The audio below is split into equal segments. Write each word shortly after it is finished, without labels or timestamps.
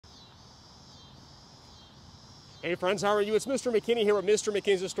Hey friends, how are you? It's Mr. McKinney here with Mr.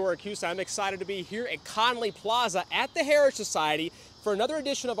 McKinney's Historic Houston. I'm excited to be here at Conley Plaza at the Heritage Society for another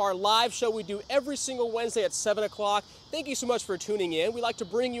edition of our live show we do every single Wednesday at 7 o'clock. Thank you so much for tuning in. We like to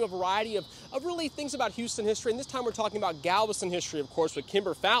bring you a variety of really things about Houston history, and this time we're talking about Galveston history, of course, with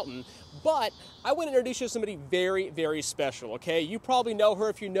Kimber Fountain. But I want to introduce you to somebody very, very special, okay? You probably know her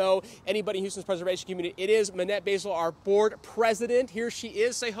if you know anybody in Houston's preservation community. It is Manette Basil, our board president. Here she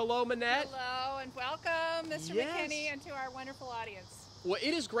is. Say hello, Manette. Hello, and welcome, Mr. McKinney, and to our wonderful audience. Well,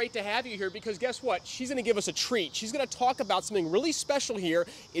 it is great to have you here because guess what? She's going to give us a treat. She's going to talk about something really special here.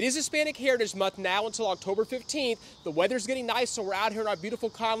 It is Hispanic Heritage Month now until October 15th. The weather's getting nice, so we're out here in our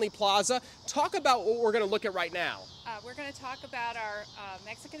beautiful Conley Plaza. Talk about what we're going to look at right now. We're going to talk about our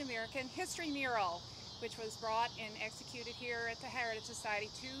Mexican-American history mural, which was brought and executed here at the Heritage Society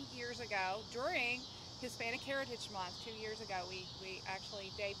 2 years ago during Hispanic Heritage Month. 2 years ago, we actually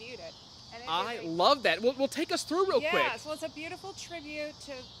debuted it. I love that. Well, take us through real quick. Yes, well, it's a beautiful tribute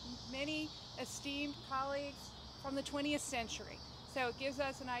to many esteemed colleagues from the 20th century. So it gives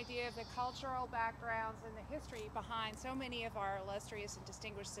us an idea of the cultural backgrounds and the history behind so many of our illustrious and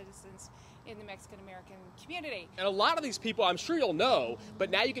distinguished citizens in the Mexican-American community. And a lot of these people, I'm sure you'll know,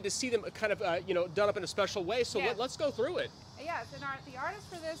 but now you get to see them kind of, done up in a special way. So let's go through it. Yes, and the artist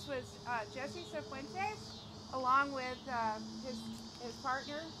for this was Jesse Cifuentes, along with his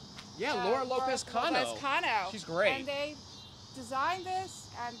partner. Yeah, Laura Lopez Cano. She's great. And they designed this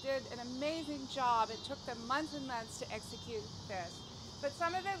and did an amazing job. It took them months and months to execute this. But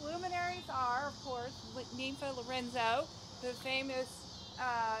some of the luminaries are, of course, Ninfa Lorenzo, the famous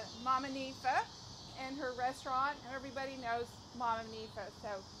Mama Ninfa, and her restaurant. Everybody knows Mama Ninfa. So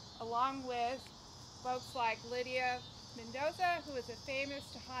along with folks like Lydia Mendoza, who is a famous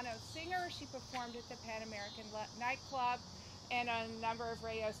Tejano singer. She performed at the Pan American nightclub and on a number of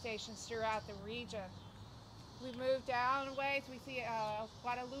radio stations throughout the region. We move down a ways, we see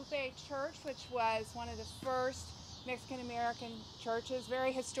Guadalupe Church, which was one of the first Mexican-American churches,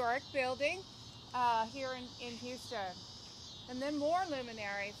 very historic building here in Houston. And then more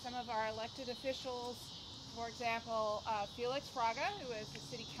luminaries, some of our elected officials, for example, Felix Fraga, who is a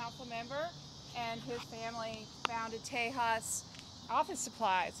city council member, and his family founded THS Office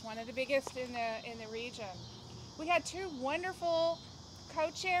Supplies, one of the biggest in the region. We had two wonderful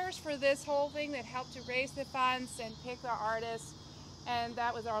co-chairs for this whole thing that helped to raise the funds and pick the artists, and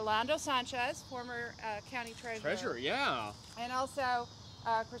that was Orlando Sanchez, former county treasurer. Yeah. And also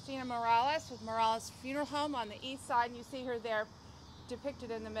Christina Morales with Morales Funeral Home on the east side, and you see her there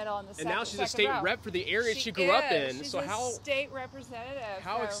depicted in the middle on the second row. And now she's a state rep for the area she grew up in. She's a state representative.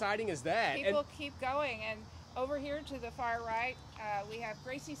 How exciting is that? People keep going. And over here to the far right, we have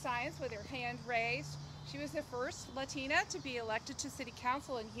Gracie Science with her hand raised. She was the first Latina to be elected to City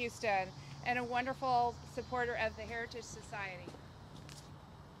Council in Houston and a wonderful supporter of the Heritage Society.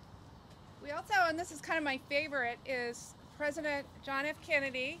 We also, and this is kind of my favorite, is President John F.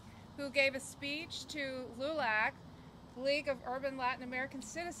 Kennedy, who gave a speech to LULAC, League of Urban Latin American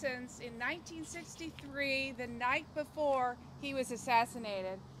Citizens, in 1963, the night before he was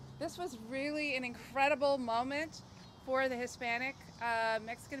assassinated. This was really an incredible moment for the Hispanic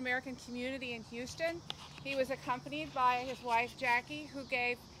Mexican-American community in Houston. He was accompanied by his wife Jackie, who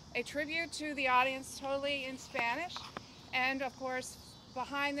gave a tribute to the audience totally in Spanish. And of course,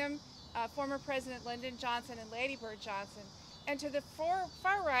 behind them, former President Lyndon Johnson and Lady Bird Johnson. And to the far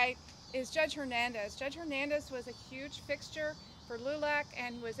right is Judge Hernandez. Judge Hernandez was a huge fixture for LULAC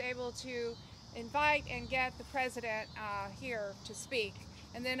and was able to invite and get the president here to speak.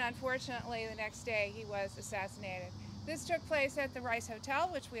 And then unfortunately the next day he was assassinated. This took place at the Rice Hotel,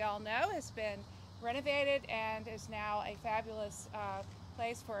 which we all know has been renovated and is now a fabulous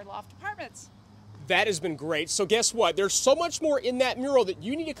place for loft apartments. That has been great. So guess what? There's so much more in that mural that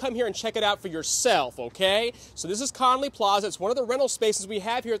you need to come here and check it out for yourself, okay? So this is Conley Plaza. It's one of the rental spaces we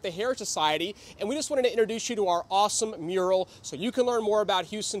have here at the Heritage Society, and we just wanted to introduce you to our awesome mural so you can learn more about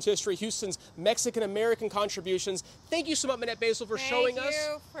Houston's history, Houston's Mexican-American contributions. Thank you so much, Manette Basil, for showing us. Thank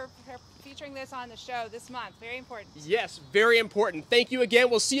you for featuring this on the show this month. Very important. Yes, very important. Thank you again.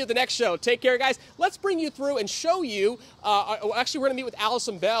 We'll see you at the next show. Take care, guys. Let's bring you through and show you. Actually, we're going to meet with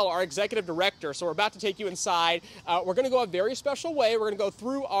Allison Bell, our executive director. So we're about to take you inside. We're going to go a very special way. We're going to go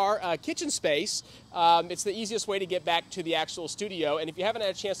through our kitchen space. It's the easiest way to get back to the actual studio. And if you haven't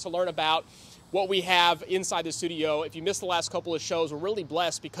had a chance to learn about what we have inside the studio, if you missed the last couple of shows, we're really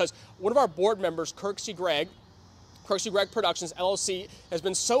blessed because one of our board members, Kirksey Gregg Productions, LLC, has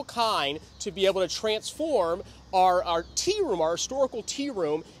been so kind to be able to transform our tea room, our historical tea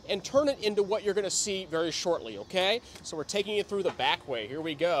room, and turn it into what you're going to see very shortly, okay? So we're taking you through the back way. Here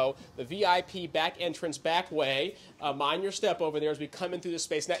we go, the VIP back entrance back way. Mind your step over there as we come in through this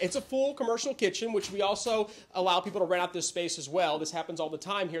space. Now, it's a full commercial kitchen, which we also allow people to rent out this space as well. This happens all the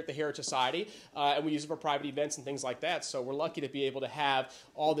time here at the Heritage Society, and we use it for private events and things like that. So we're lucky to be able to have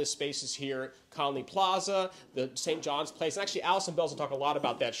all this spaces here, Conley Plaza, the St. John's Place, and actually Allison Bells will talk a lot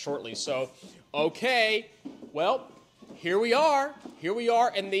about that shortly. So, okay, well, here we are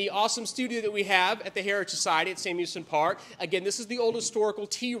in the awesome studio that we have at the Heritage Society at Sam Houston Park. Again, this is the old historical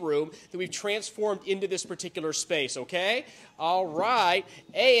tea room that we've transformed into this particular space, okay? All right,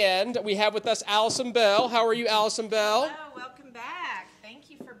 and we have with us Allison Bell. How are you, Allison Bell? Hello, welcome back. Thank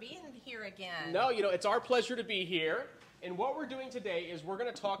you for being here again. No, it's our pleasure to be here. And what we're doing today is we're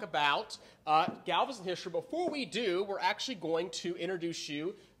going to talk about Galveston history. Before we do, we're actually going to introduce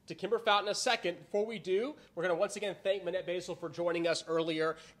you to Kimber Fountain in a second. Before we do, we're going to once again thank Minette Basil for joining us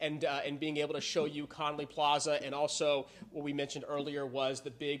earlier and being able to show you Conley Plaza, and also what we mentioned earlier was the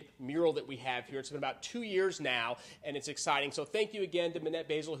big mural that we have here. It's been about 2 years now, and it's exciting. So thank you again to Minette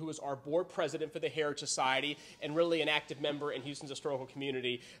Basil, who is our board president for the Heritage Society and really an active member in Houston's historical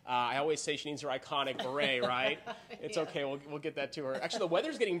community. I always say she needs her iconic beret, right? It's okay. We'll get that to her. Actually, the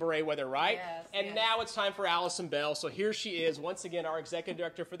weather's getting beret weather, right? Yes, and yes. Now it's time for Allison Bell. So here she is, once again, our executive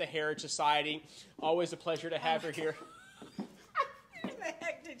director for the Heritage Society. Always a pleasure to have her here. Where the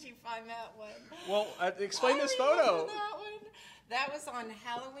heck did you find that one? Well, explain this I remember photo. That one. That was on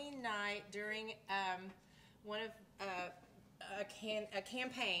Halloween night during one of a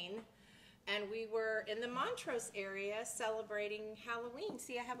campaign, and we were in the Montrose area celebrating Halloween.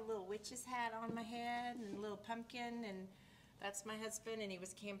 See, I have a little witch's hat on my head and a little pumpkin, and that's my husband, and he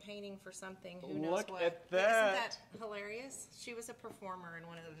was campaigning for something. Who knows Look what? at that. Isn't that hilarious? She was a performer in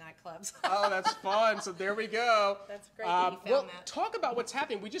one of the nightclubs. Oh, that's fun. So there we go. That's great that you found that. Talk about what's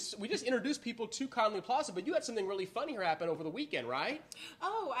happening. We just introduced people to Conley Plaza, but you had something really funny here happen over the weekend, right?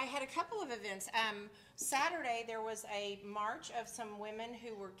 Oh, I had a couple of events. Saturday, there was a march of some women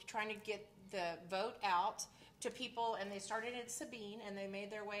who were trying to get the vote out to people, and they started at Sabine, and they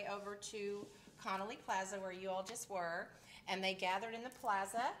made their way over to Conley Plaza, where you all just were. And they gathered in the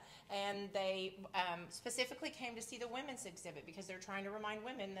plaza, and they specifically came to see the women's exhibit because they're trying to remind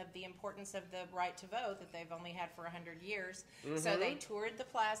women of the importance of the right to vote that they've only had for 100 years. Mm-hmm. So they toured the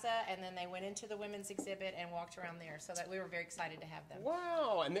plaza, and then they went into the women's exhibit and walked around there. So that we were very excited to have them.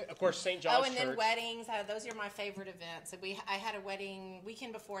 Wow! And then, of course, St. John's Church. Church. Then weddings. Those are my favorite events. I had a wedding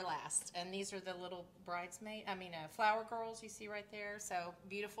weekend before last, and these are the little flower girls you see right there. So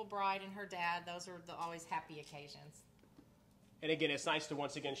beautiful bride and her dad. Those are always happy occasions. And again, it's nice to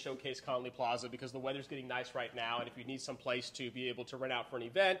once again showcase Conley Plaza because the weather's getting nice right now, and if you need some place to be able to rent out for an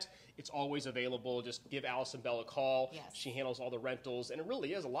event, it's always available. Just give Allison Bell a call. Yes. She handles all the rentals, and it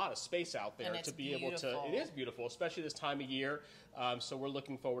really is a lot of space out there to be able to. It is beautiful, especially this time of year. So we're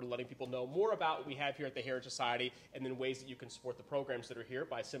looking forward to letting people know more about what we have here at the Heritage Society, and then ways that you can support the programs that are here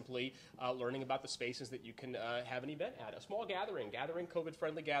by simply learning about the spaces that you can have an event at. A small gathering,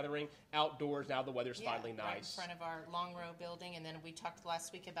 COVID-friendly gathering, outdoors. Now the weather's finally nice. Right in front of our long row building. And then we talked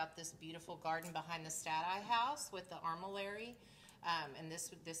last week about this beautiful garden behind the Stati House with the armillary. And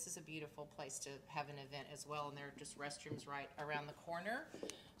this is a beautiful place to have an event as well. And there are just restrooms right around the corner.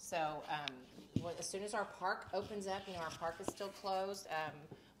 So as soon as our park opens up, our park is still closed.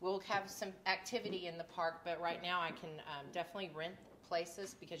 We'll have some activity in the park, but right now I can definitely rent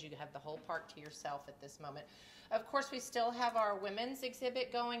places because you have the whole park to yourself at this moment. Of course, we still have our women's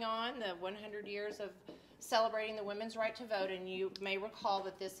exhibit going on, the 100 years of celebrating the women's right to vote, and you may recall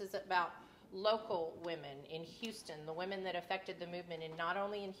that this is about local women in Houston, the women that affected the movement, and not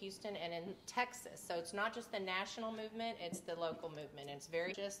only in Houston and in Texas. So it's not just the national movement, it's the local movement. It's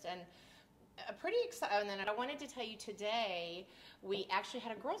very pretty exciting. And then I wanted to tell you today, we actually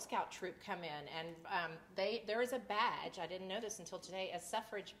had a Girl Scout troop come in, and there is a badge, I didn't know this until today, a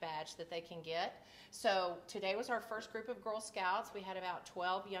suffrage badge that they can get. So today was our first group of Girl Scouts. We had about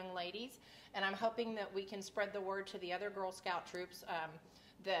 12 young ladies, and I'm hoping that we can spread the word to the other Girl Scout troops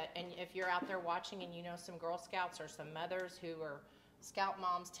and if you're out there watching and you know some Girl Scouts or some mothers who are Scout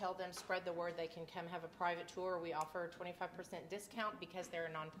moms, tell them, spread the word. They can come have a private tour. We offer a 25% discount because they're a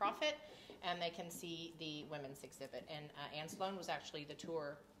nonprofit, and they can see the women's exhibit. And Ann Sloan was actually the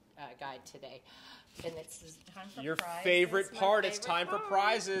tour guide today. And it's time for Your prizes. favorite My part. It's favorite time for part.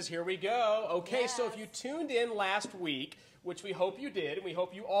 prizes. Here we go. Okay, so if Yes. you tuned in last week, which we hope you did, and we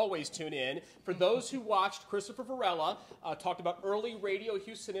hope you always tune in. For those who watched, Christopher Varela talked about early radio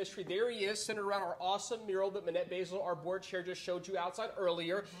Houston history. There he is, centered around our awesome mural that Manette Basil, our board chair, just showed you outside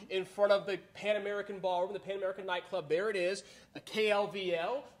earlier, in front of the Pan American Ballroom, the Pan American nightclub. There it is. A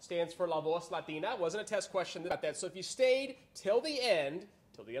KLVL stands for La Voz Latina. Wasn't a test question about that. So if you stayed till the end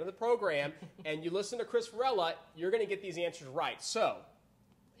of the program, and you listen to Chris Varela, you're going to get these answers right. So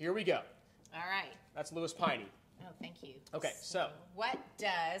here we go. All right. That's Louis Piney. Oh, thank you. Okay, so what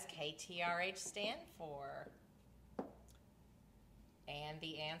does KTRH stand for? And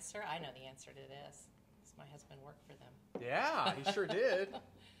the answer, I know the answer to this, because my husband worked for them. yeah, he sure did.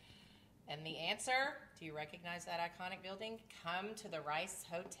 And the answer, do you recognize that iconic building? Come to the Rice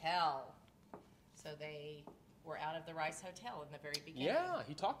Hotel. So they were out of the Rice Hotel in the very beginning. Yeah,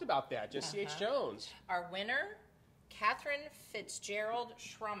 he talked about that. Just C.H. Jones. Our winner, Catherine Fitzgerald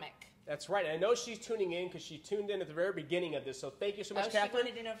Schrumick. That's right. And I know she's tuning in because she tuned in at the very beginning of this. So thank you so much, She Catherine.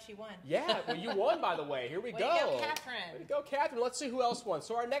 wanted to know if she won. Yeah, well, you won, by the way. Here we Way go. to go, Catherine. Way to go, Catherine. Let's see who else won.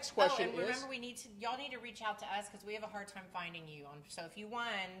 So our next question and is... remember, y'all need to reach out to us because we have a hard time finding you. So if you won,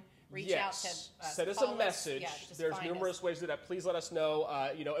 reach yes. out to us. Send us a Follow message. Yeah, just There's find numerous us. ways to do that. Please let us know.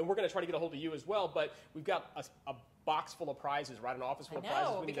 And we're going to try to get a hold of you as well. But we've got a box full of prizes, right? An office full of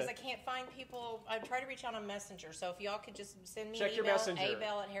prizes. No, We need because to- I can't find people. I try to reach out on Messenger. So if y'all could just send me Check an your email, Messenger.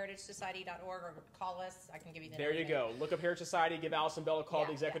 abell@heritagesociety.org, or call us. I can give you the There number you go. Look up Heritage Society, give Allison Bell a call, Yeah,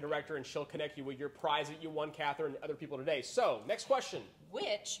 the executive yeah. director, and she'll connect you with your prize that you won, Catherine, and other people today. So, next question.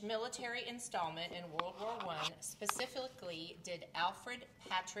 Which military installment in World War I specifically did Alfred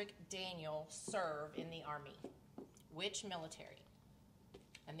Patrick Daniel serve in the Army? Which military?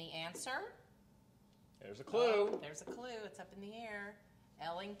 And the answer? There's a clue. There's a clue. It's up in the air.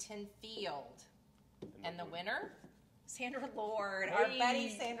 Ellington Field. And the winner? Sandra Lord. Our Hey. buddy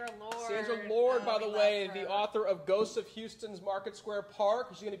Sandra Lord. Sandra Lord, Oh, by the we way, love the her. author of Ghosts of Houston's Market Square Park.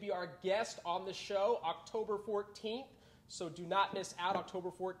 She's going to be our guest on the show October 14th. So do not miss out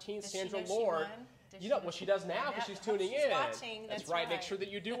October 14th. Does she Sandra know she Lord. won? Does You she know, know well, she she does won? now Yeah, because she's I hope tuning she's in. watching. That's right. Make right. sure that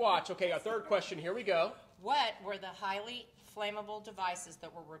you do watch. Okay, our third question. Here we go. What were the highly flammable devices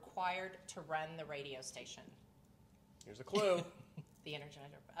that were required to run the radio station? Here's a clue. The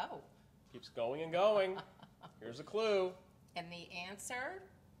Energizer. Oh. Keeps going and going. Here's a clue. And the answer?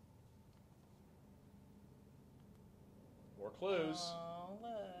 More clues. Oh,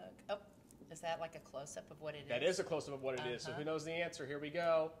 look. Oh, is that like a close-up of what it is? That is a close-up of what it is. So who knows the answer? Here we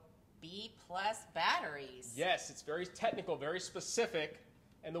go. B-plus batteries. Yes, it's very technical, very specific.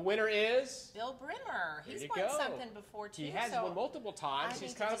 And the winner is... Bill Brimmer. There He's you won go. something before, too. He has so won multiple times. I He's need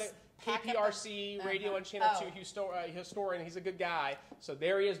to kind of a just pack up KPRC a- radio uh-huh. and Channel Oh. 2 historian. He's a good guy. So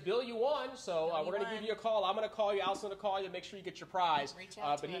there he is. Bill, you won. So Bill, we're going to you give won. you a call. I'm going to call you. Allison's going to call you to make sure you get your prize. Reach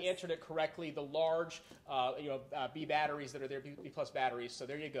out but to he us. answered it correctly. The large B batteries that are there, B-plus batteries. So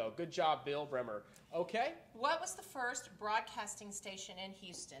there you go. Good job, Bill Brimmer. Okay. What was the first broadcasting station in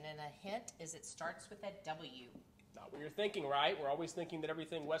Houston? And a hint is it starts with a W. Not what you're thinking, right? We're always thinking that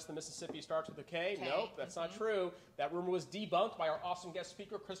everything west of the Mississippi starts with a K. K. Nope, that's not true. That rumor was debunked by our awesome guest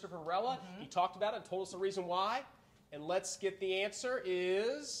speaker, Christopher Varela. He talked about it and told us the reason why. And let's get the answer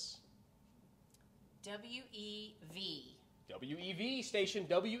is... W-E-V. WEV station,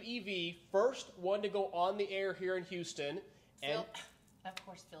 WEV, first one to go on the air here in Houston. And Of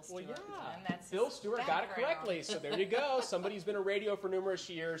course, Phil well, Stewart. yeah, And that's Phil his Stewart got it background. correctly. So there you go. Somebody's been in radio for numerous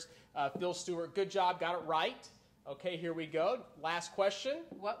years. Phil Stewart, good job, got it right. Okay, here we go. Last question.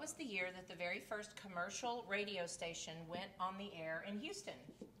 What was the year that the very first commercial radio station went on the air in Houston?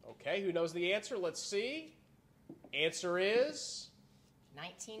 Okay, who knows the answer? Let's see. Answer is...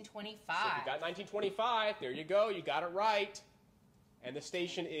 1925. So you got 1925. There you go. You got it right. And the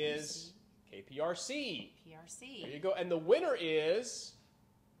station is KPRC. PRC. There you go. And the winner is...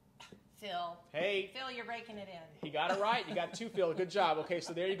 Phil. Hey, Phil, you're breaking it in. he got it right. You got two, Phil. Good job. Okay,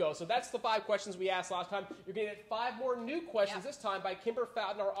 so there you go. So that's the 5 questions we asked last time. You're going to get 5 more new questions this time by Kimber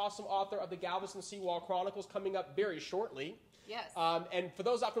Fountain, our awesome author of the Galveston Seawall Chronicles, coming up very shortly. Yes. And for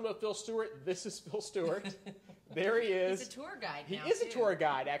those not familiar with Phil Stewart, this is Phil Stewart. There he is. He's a tour guide He now, is a too. tour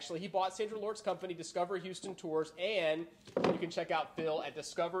guide, actually. He bought Sandra Lord's company, Discover Houston Tours, and you can check out Phil at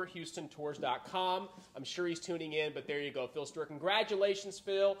discoverhoustontours.com. I'm sure he's tuning in, but there you go, Phil Stewart. Congratulations,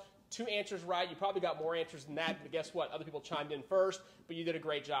 Phil. 2 answers right. You probably got more answers than that, but guess what? Other people chimed in first, but you did a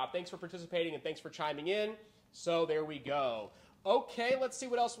great job. Thanks for participating, and thanks for chiming in. So there we go. Okay, let's see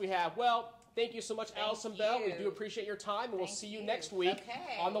what else we have. Well, thank you so much, Allison Bell. We you. do appreciate your time, and we'll Thank see you you. next week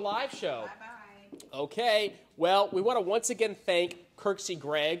Okay. on the live show. Bye-bye. Okay, well, we want to once again thank Kirksey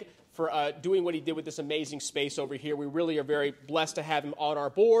Gregg for doing what he did with this amazing space over here. We really are very blessed to have him on our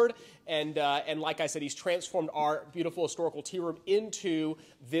board. And like I said, he's transformed our beautiful historical tea room into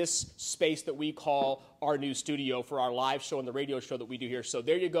this space that we call our new studio for our live show and the radio show that we do here. So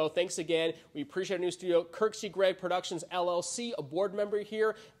there you go. Thanks again. We appreciate our new studio. Kirksey Gregg Productions, LLC, a board member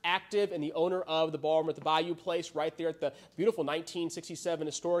here, active and the owner of the ballroom at the Bayou Place right there at the beautiful 1967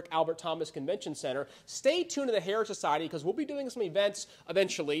 historic Albert Thomas Convention Center. Stay tuned to the Heritage Society because we'll be doing some events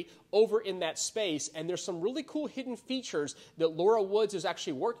eventually over in that space. And there's some really cool hidden features that Laura Woods is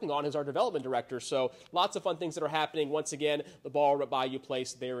actually working on as our development director. So lots of fun things that are happening. Once again, the ballroom at Bayou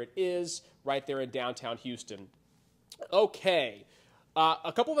Place, there it is, right there in downtown Houston. Okay,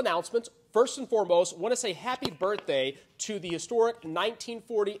 a couple of announcements. First and foremost, I want to say happy birthday to the historic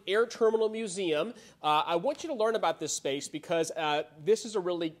 1940 Air Terminal Museum. I want you to learn about this space because this is a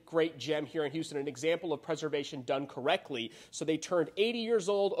really great gem here in Houston, an example of preservation done correctly. So they turned 80 years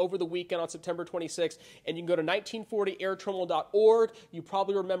old over the weekend on September 26th, and you can go to 1940airterminal.org. You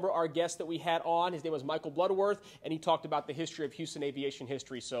probably remember our guest that we had on. His name was Michael Bloodworth, and he talked about the history of Houston aviation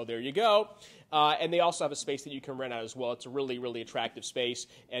history. So there you go. And they also have a space that you can rent out as well. It's a really, really attractive space.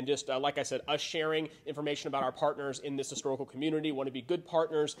 And just like I said, us sharing information about our partners in this historical community, want to be good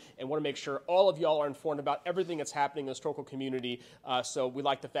partners, and want to make sure all of y'all are informed about everything that's happening in the historical community. So we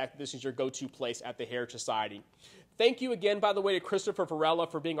like the fact that this is your go-to place at the Heritage Society. Thank you again, by the way, to Christopher Varela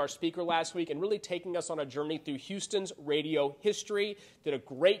for being our speaker last week and really taking us on a journey through Houston's radio history. Did a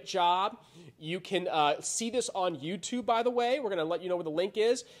great job. You can see this on YouTube, by the way. We're going to let you know where the link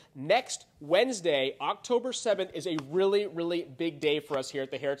is. Next Wednesday, October 7th, is a really, really big day for us here at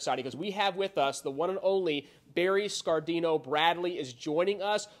the Heritage Society because we have with us the one and only Barry Scardino Bradley is joining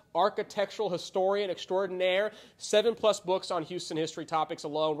us, architectural historian extraordinaire, 7+ books on Houston history topics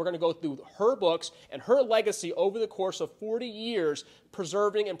alone. We're going to go through her books and her legacy over the course of 40 years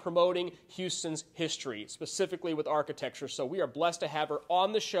preserving and promoting Houston's history, specifically with architecture. So we are blessed to have her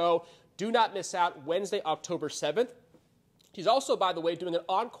on the show. Do not miss out Wednesday, October 7th. She's also, by the way, doing an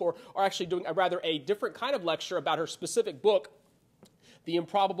encore, or actually doing a different kind of lecture about her specific book, The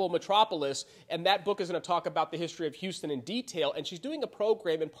Improbable Metropolis, and that book is going to talk about the history of Houston in detail, and she's doing a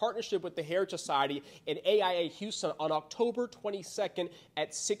program in partnership with the Heritage Society and AIA Houston on October 22nd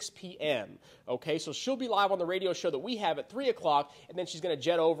at 6 p.m. Okay, so she'll be live on the radio show that we have at 3 o'clock, and then she's going to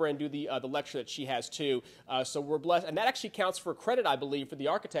jet over and do the lecture that she has too. So we're blessed, and that actually counts for credit, I believe, for the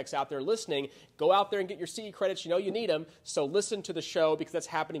architects out there listening. Go out there and get your CE credits. You know you need them, so listen to the show because that's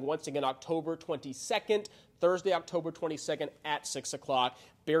happening once again October 22nd, Thursday, October 22nd at 6 o'clock.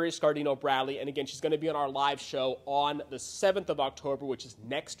 Barry Scardino Bradley. And again, she's going to be on our live show on the 7th of October, which is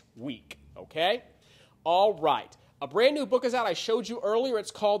next week. Okay? All right. A brand new book is out. I showed you earlier.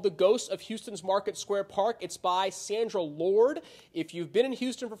 It's called The Ghosts of Houston's Market Square Park. It's by Sandra Lord. If you've been in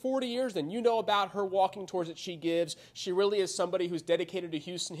Houston for 40 years, then you know about her walking tours that she gives. She really is somebody who's dedicated to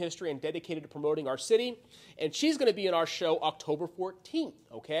Houston history and dedicated to promoting our city. And she's going to be in our show October 14th,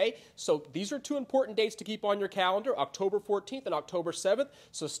 okay? So these are two important dates to keep on your calendar, October 14th and October 7th.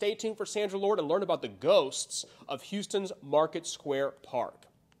 So stay tuned for Sandra Lord and learn about the ghosts of Houston's Market Square Park.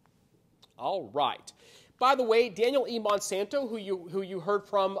 All right. By the way, Daniel E. Monsanto, who you heard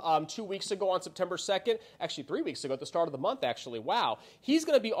from 2 weeks ago on September 2nd, actually 3 weeks ago at the start of the month, actually, wow. He's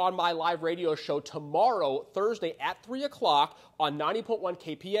going to be on my live radio show tomorrow, Thursday at 3 o'clock on 90.1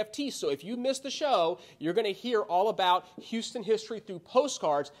 KPFT. So if you missed the show, you're going to hear all about Houston history through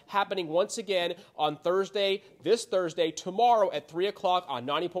postcards happening once again on Thursday, this Thursday, tomorrow at 3 o'clock on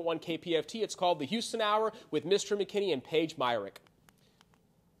 90.1 KPFT. It's called the Houston Hour with Mister McKinney and Paige Myrick.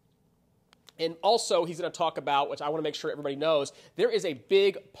 And also, he's going to talk about, which I want to make sure everybody knows, there is a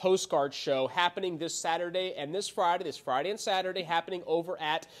big postcard show happening this Saturday and this Friday and Saturday, happening over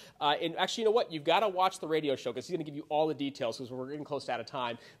at, actually, you know what? You've got to watch the radio show because he's going to give you all the details because we're getting close to out of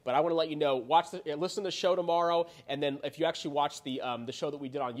time. But I want to let you know, listen to the show tomorrow, and then if you actually watch the show that we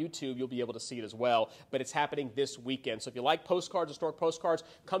did on YouTube, you'll be able to see it as well. But it's happening this weekend. So if you like postcards, historic postcards,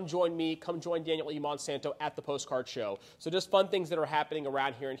 come join me, come join Daniel E. Monsanto at the postcard show. So just fun things that are happening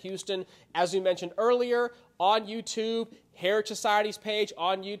around here in Houston. As we mentioned earlier, on YouTube, Heritage Society's page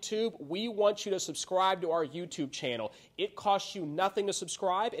on YouTube, we want you to subscribe to our YouTube channel. It costs you nothing to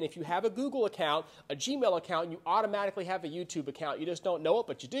subscribe, and if you have a Google account, a Gmail account, you automatically have a YouTube account. You just don't know it,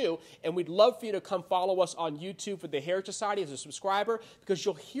 but you do, and we'd love for you to come follow us on YouTube for the Heritage Society as a subscriber because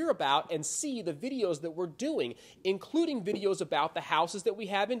you'll hear about and see the videos that we're doing, including videos about the houses that we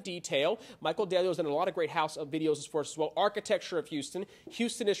have in detail. Michael Delio's done a lot of great house videos for us as well, architecture of Houston,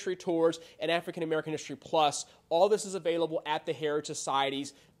 Houston History Tours, and African American History Plus. All this is available at the Heritage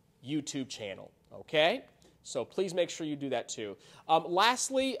Society's YouTube channel. Okay? So please make sure you do that too.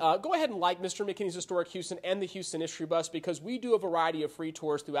 Lastly, go ahead and like Mr. McKinney's Historic Houston and the Houston History Bus, because we do a variety of free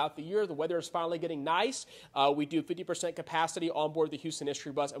tours throughout the year. The weather is finally getting nice. We do 50% capacity on board the Houston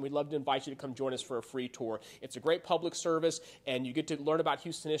History Bus, and we'd love to invite you to come join us for a free tour. It's a great public service, and you get to learn about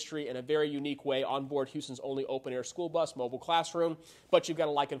Houston history in a very unique way on board Houston's only open-air school bus, mobile classroom. But you've got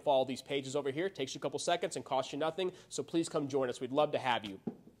to like and follow these pages over here. It takes you a couple seconds and costs you nothing, so please come join us. We'd love to have you.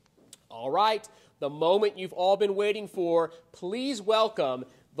 All right, the moment you've all been waiting for, please welcome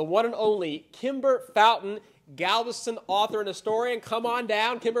the one and only Kimber Fountain, Galveston author and historian. Come on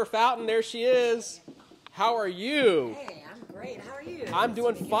down, Kimber Fountain. There she is. How are you? Hey, I'm great. How are you? I'm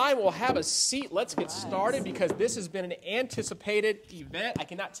doing fine. We'll have a seat. Let's get started, because this has been an anticipated event. I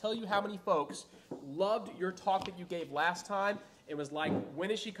cannot tell you how many folks loved your talk that you gave last time. It was like, when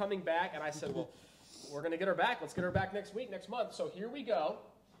is she coming back? And I said, well, we're going to get her back. Let's get her back next week, next month. So here we go.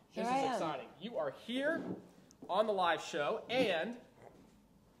 This is exciting. You are here on the live show, and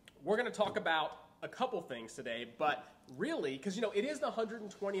we're going to talk about a couple things today, but really, because, you know, it is the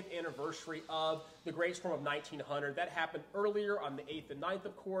 120th anniversary of the Great Storm of 1900. That happened earlier on the 8th and 9th,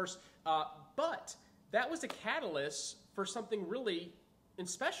 of course, but that was a catalyst for something really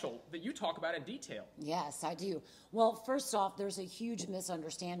special that you talk about in detail. Yes, I do. Well, first off, there's a huge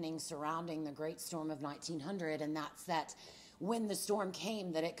misunderstanding surrounding the Great Storm of 1900, and that's that when the storm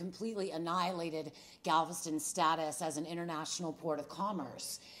came, that it completely annihilated Galveston's status as an international port of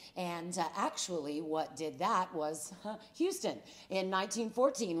commerce. And actually, what did that was Houston in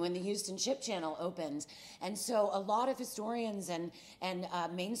 1914, when the Houston Ship Channel opened. And so a lot of historians and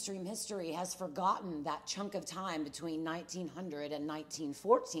mainstream history has forgotten that chunk of time between 1900 and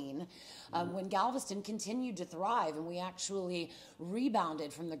 1914, when Galveston continued to thrive, and we actually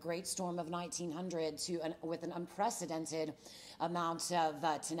rebounded from the Great Storm of 1900 with an unprecedented amount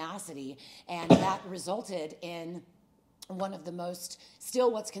of tenacity, and that resulted in one of the most,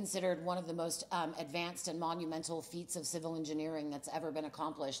 still what's considered one of the most advanced and monumental feats of civil engineering that's ever been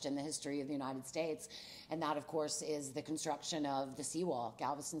accomplished in the history of the United States. And that, of course, is the construction of the Seawall,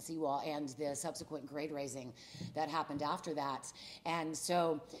 Galveston Seawall, and the subsequent grade raising that happened after that. And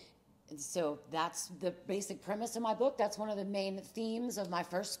so that's the basic premise of my book. That's one of the main themes of my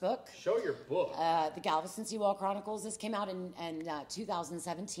first book. Show your book. The Galveston Seawall Chronicles. This came out in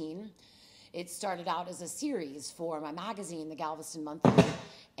 2017. It started out as a series for my magazine, the Galveston Monthly,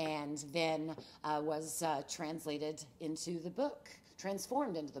 and then was translated into the book,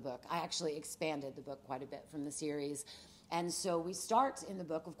 transformed into the book. I actually expanded the book quite a bit from the series. And so we start in the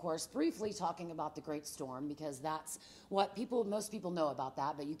book, of course, briefly talking about the Great Storm, because that's what most people know about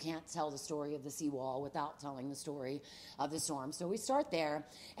that, but you can't tell the story of the seawall without telling the story of the storm. So we start there.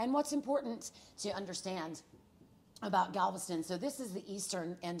 And what's important to understand about Galveston, so this is the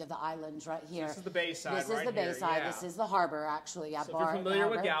eastern end of the island right here. This is the bay side. This is the bay side. This is the harbor, actually. So if you're familiar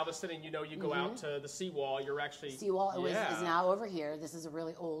with Galveston and you know you go out to the Seawall, you're actually... Seawall is now over here. This is a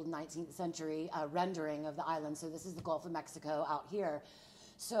really old 19th century rendering of the island. So this is the Gulf of Mexico out here.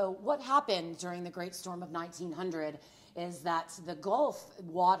 So what happened during the Great Storm of 1900 is that the Gulf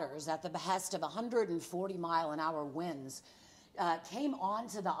waters, at the behest of 140-mile-an-hour winds, came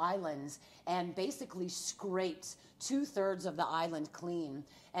onto the islands and basically scraped 2/3 of the island clean,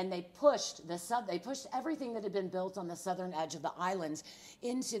 and they pushed everything that had been built on the southern edge of the island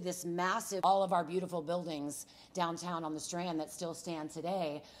into this massive, all of our beautiful buildings downtown on the Strand that still stand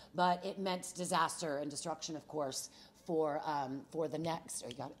today. But it meant disaster and destruction, of course, for the next. Oh,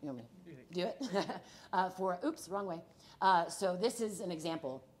 you got it. You want me to do it? Oops, wrong way. So this is an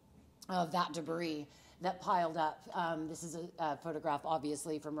example of that debris that piled up. This is a photograph,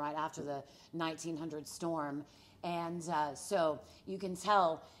 obviously, from right after the 1900 storm. And so you can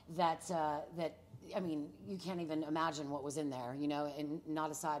tell that, I mean, you can't even imagine what was in there, you know, and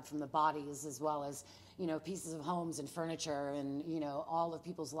not aside from the bodies, as well as, you know, pieces of homes and furniture and, you know, all of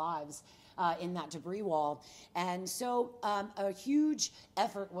people's lives in that debris wall. And so a huge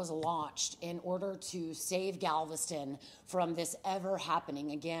effort was launched in order to save Galveston from this ever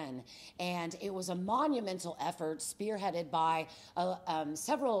happening again. And it was a monumental effort spearheaded by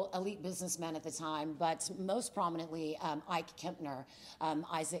several elite businessmen at the time, but most prominently Ike Kempner,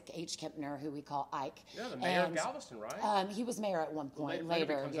 Isaac H. Kempner, who we call Ike. Yeah, the mayor of Galveston, right? He was mayor at one point,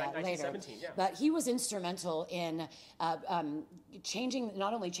 later. Later. Yeah. But he was instrumental in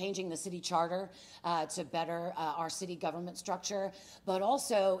not only changing the city charter to better our city government structure, but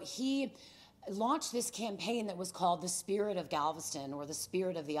also he launched this campaign that was called the Spirit of Galveston, or the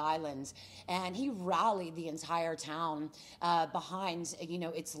Spirit of the Island, and he rallied the entire town behind,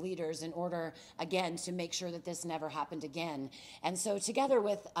 its leaders in order, again, to make sure that this never happened again. And so together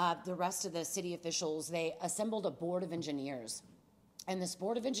with the rest of the city officials, they assembled a board of engineers. And this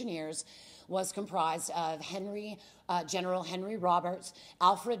board of engineers was comprised of General Henry Roberts,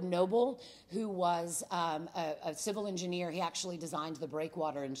 Alfred Noble, who was a civil engineer. He actually designed the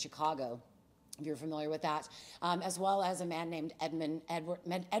breakwater in Chicago, if you're familiar with that, as well as a man named Edmund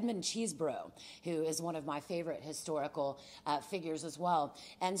Cheeseborough, who is one of my favorite historical figures as well.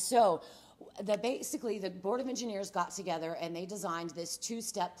 And so basically the Board of Engineers got together and they designed this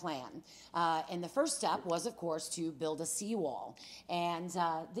two-step plan. And the first step was, of course, to build a seawall. And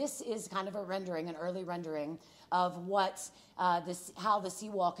this is kind of an early rendering of how the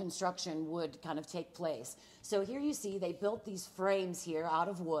seawall construction would kind of take place. So here you see they built these frames here out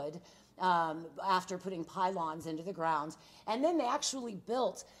of wood, after putting pylons into the ground. And then they actually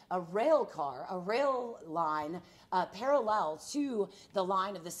built a rail line parallel to the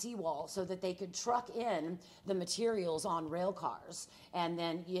line of the seawall so that they could truck in the materials on rail cars. And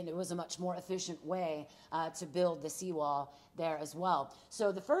then it was a much more efficient way to build the seawall there as well.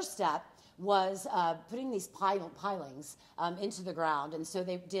 So the first step was putting these pilings into the ground. And so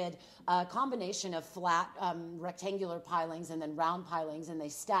they did a combination of flat rectangular pilings and then round pilings, and they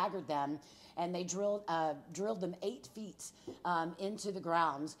staggered them, and they drilled them 8 feet into the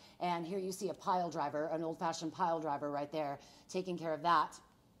ground. And here you see a pile driver, an old-fashioned pile driver right there, taking care of that.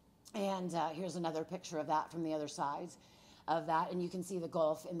 And here's another picture of that from the other side of that. And you can see the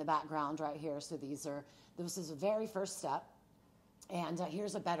Gulf in the background right here. So this is the very first step. And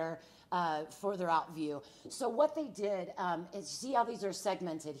here's a better further out view. So what they did is, see how these are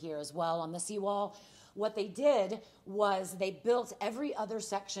segmented here as well on the seawall? What they did was they built every other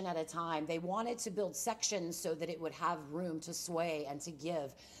section at a time. They wanted to build sections so that it would have room to sway and to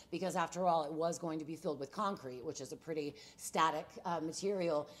give, because after all, it was going to be filled with concrete, which is a pretty static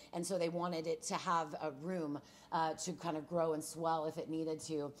material. And so they wanted it to have a room to kind of grow and swell if it needed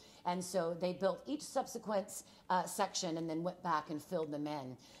to. And so they built each subsequent section and then went back and filled them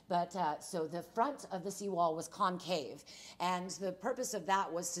in. But so the front of the seawall was concave, and the purpose of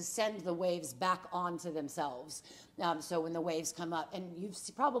that was to send the waves back onto themselves. So when the waves come up, and you've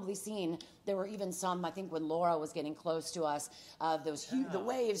probably seen, there were even some, I think when Laura was getting close to us, those the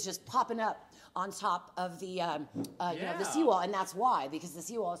waves just popping up on top of the the seawall. And that's why, because the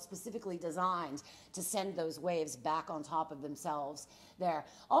seawall is specifically designed to send those waves back on top of themselves there.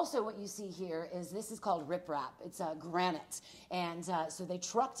 Also, what you see here is, this is called riprap. It's granite. And so they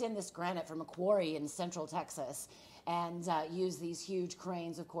trucked in this granite from a quarry in central Texas, and use these huge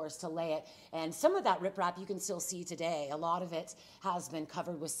cranes, of course, to lay it. And some of that riprap you can still see today. A lot of it has been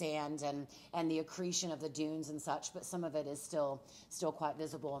covered with sand and the accretion of the dunes and such, but some of it is still quite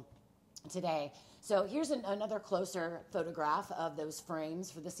visible today. So here's another closer photograph of those frames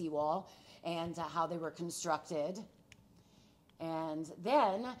for the seawall and how they were constructed. And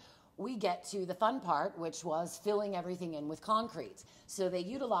then we get to the fun part, which was filling everything in with concrete. So they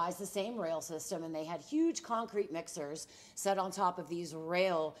utilized the same rail system, and they had huge concrete mixers set on top of these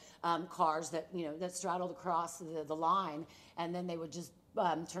rail cars that straddled across the line, and then they would just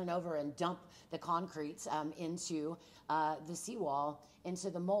turn over and dump the concrete into the seawall, into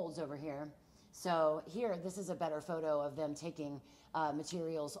the molds over here. So here, this is a better photo of them taking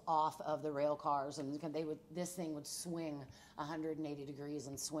materials off of the rail cars, and this thing would swing 180 degrees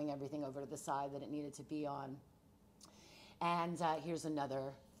and swing everything over to the side that it needed to be on. And here's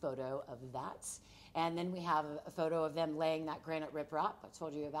another photo of that. And then we have a photo of them laying that granite riprap I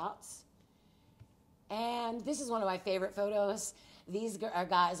told you about. And this is one of my favorite photos. These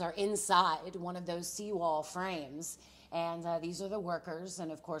guys are inside one of those seawall frames. And these are the workers,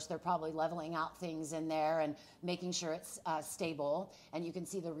 and of course they're probably leveling out things in there and making sure it's stable. And you can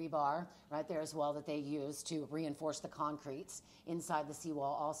see the rebar right there as well that they use to reinforce the concrete inside the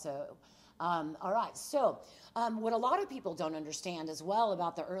seawall also. All right, so what a lot of people don't understand as well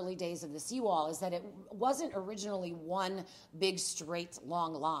about the early days of the seawall is that it wasn't originally one big straight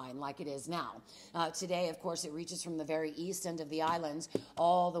long line like it is now. Today, of course, it reaches from the very east end of the island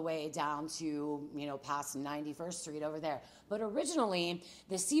all the way down to, past 91st Street over there. But originally,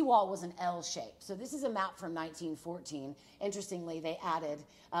 the seawall was an L shape. So this is a map from 1914. Interestingly, they added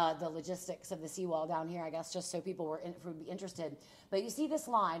the logistics of the seawall down here, I guess, just so people would be interested. But you see this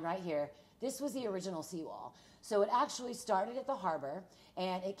line right here. This was the original seawall. So it actually started at the harbor,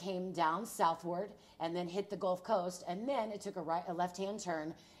 and it came down southward and then hit the Gulf Coast, and then it took a left-hand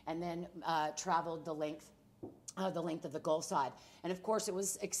turn and then traveled the length the length of the Gulf side. And of course, it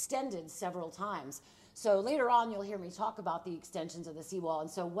was extended several times. So later on, you'll hear me talk about the extensions of the seawall. And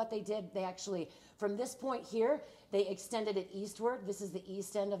so what they did, they actually, from this point here, they extended it eastward. This is the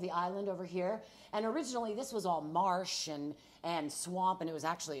east end of the island over here. And originally, this was all marsh and swamp, and it was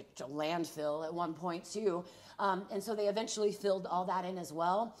actually a landfill at one point too. And so they eventually filled all that in as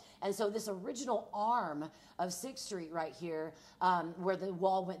well. And so this original arm of 6th Street right here, where the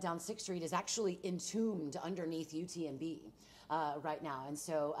wall went down 6th Street, is actually entombed underneath UTMB. Right now. And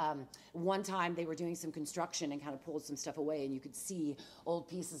so one time they were doing some construction and kind of pulled some stuff away, and you could see old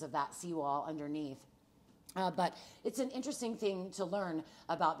pieces of that seawall underneath. But it's an interesting thing to learn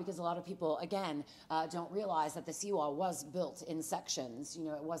about, because a lot of people, again, don't realize that the seawall was built in sections. You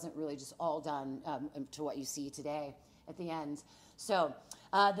know, it wasn't really just all done to what you see today at the end. So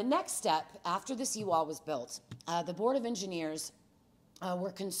the next step after the seawall was built, the Board of Engineers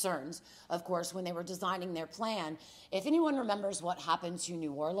were concerned, of course, when they were designing their plan. If anyone remembers what happened to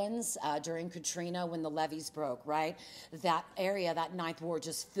New Orleans during Katrina when the levees broke, right? That area, that Ninth Ward,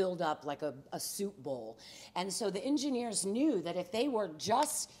 just filled up like a soup bowl. And so the engineers knew that if they were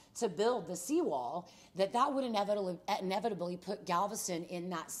just to build the seawall, that would inevitably put Galveston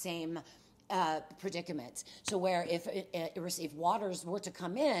in that same predicament, to where if waters were to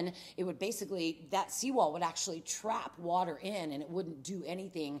come in, it would basically, that seawall would actually trap water in, and it wouldn't do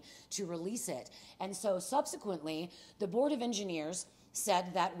anything to release it. And so subsequently, the Board of Engineers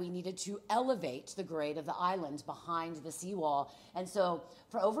said that we needed to elevate the grade of the island behind the seawall. And so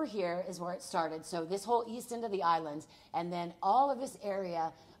for over here is where it started. So this whole east end of the island, and then all of this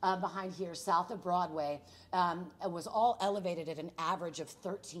area behind here, south of Broadway, was all elevated at an average of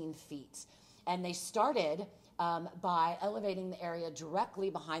 13 feet. And they started by elevating the area directly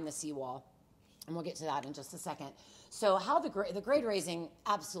behind the seawall. And we'll get to that in just a second. So how the grade raising,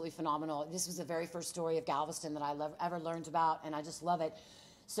 absolutely phenomenal. This was the very first story of Galveston that I ever learned about, and I just love it.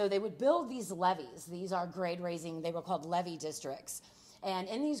 So they would build these levees. These are grade raising, they were called levee districts. And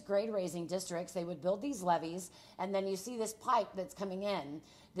in these grade raising districts, they would build these levees, and then you see this pipe that's coming in.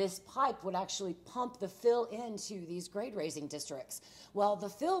 This pipe would actually pump the fill into these grade raising districts. Well, the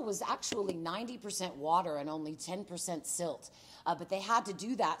fill was actually 90% water and only 10% silt. But they had to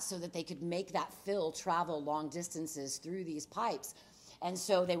do that so that they could make that fill travel long distances through these pipes. And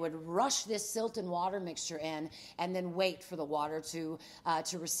so they would rush this silt and water mixture in and then wait for the water to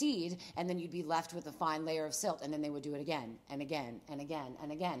recede, and then you'd be left with a fine layer of silt, and then they would do it again and again and again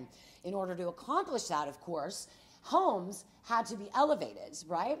and again. In order to accomplish that, of course, homes had to be elevated,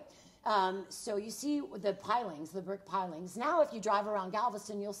 right? So you see the pilings, the brick pilings. Now if you drive around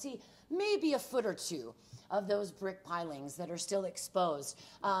Galveston, you'll see maybe a foot or two of those brick pilings that are still exposed.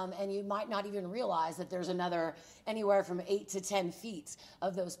 And you might not even realize that there's another anywhere from 8 to 10 feet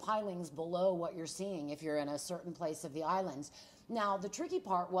of those pilings below what you're seeing if you're in a certain place of the island. Now, the tricky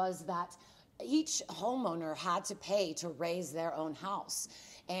part was that each homeowner had to pay to raise their own house.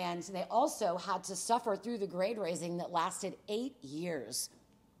 And they also had to suffer through the grade raising that lasted 8 years.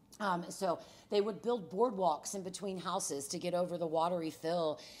 So they would build boardwalks in between houses to get over the watery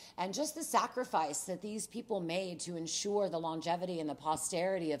fill. And just the sacrifice that these people made to ensure the longevity and the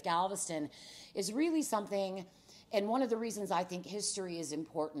posterity of Galveston is really something, and one of the reasons I think history is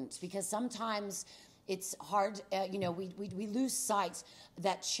important, because sometimes it's hard, we lose sight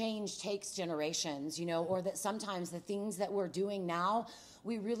that change takes generations, or that sometimes the things that we're doing now,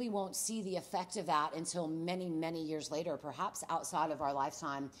 we really won't see the effect of that until many, many years later, perhaps outside of our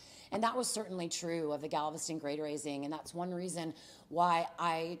lifetime. And that was certainly true of the Galveston grade raising. And that's one reason why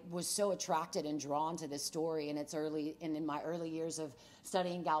I was so attracted and drawn to this story in my early years of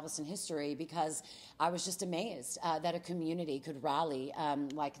studying Galveston history, because I was just amazed that a community could rally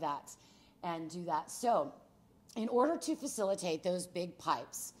like that and do that. So in order to facilitate those big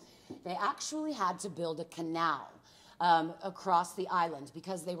pipes, they actually had to build a canal across the island,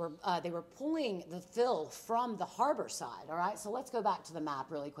 because they were pulling the fill from the harbor side. All right, so let's go back to the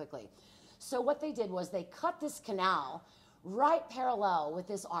map really quickly. So what they did was they cut this canal right parallel with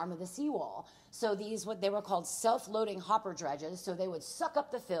this arm of the seawall. So what they were called self-loading hopper dredges. So they would suck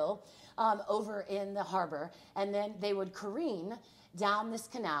up the fill over in the harbor, and then they would careen down this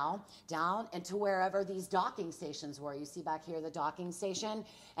canal, down and to wherever these docking stations were. You see back here the docking station,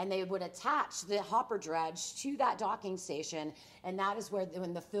 and they would attach the hopper dredge to that docking station, and that is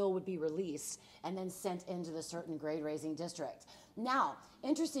when the fill would be released and then sent into the certain grade raising district. Now,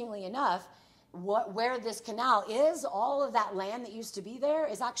 interestingly enough, where this canal is, all of that land that used to be there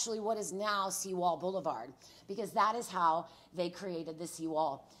is actually what is now Seawall Boulevard, because that is how they created the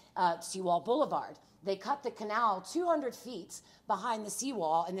Seawall Boulevard. They cut the canal 200 feet behind the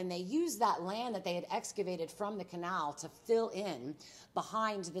seawall, and then they used that land that they had excavated from the canal to fill in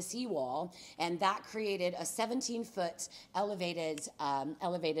behind the seawall, and that created a 17-foot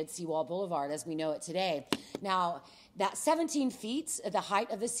elevated seawall boulevard as we know it today. Now, that 17 feet, the height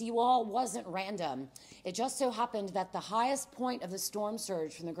of the seawall, wasn't random. It just so happened that the highest point of the storm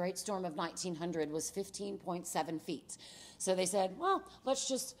surge from the Great Storm of 1900 was 15.7 feet. So they said, well, let's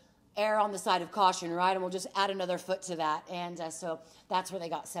just err on the side of caution, right? And we'll just add another foot to that. And so that's where they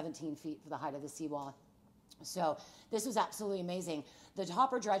got 17 feet for the height of the seawall. So this was absolutely amazing. The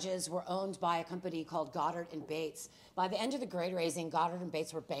hopper dredges were owned by a company called Goddard and Bates. By the end of the grade raising, Goddard and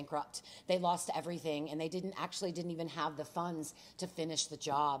Bates were bankrupt. They lost everything, and they didn't even have the funds to finish the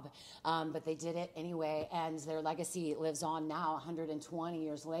job. But they did it anyway, and their legacy lives on now 120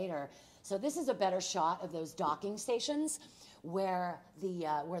 years later. So this is a better shot of those docking stations where the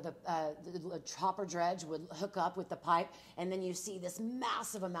hopper dredge would hook up with the pipe, and then you see this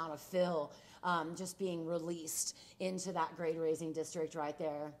massive amount of fill just being released into that grade raising district right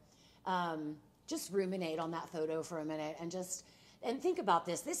there. Just ruminate on that photo for a minute and think about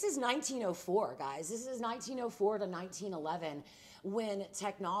this. This is 1904, guys. This is 1904 to 1911, when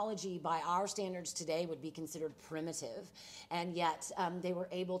technology by our standards today would be considered primitive, and yet they were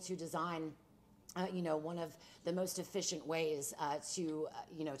able to design one of the most efficient ways to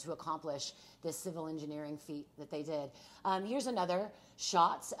accomplish this civil engineering feat that they did. Here's another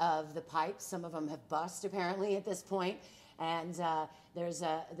shot of the pipes. Some of them have bust apparently at this point. And there's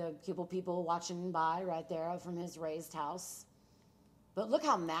the people watching by right there from his raised house. But look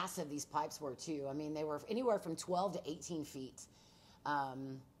how massive these pipes were too. I mean, they were anywhere from 12 to 18 feet. Not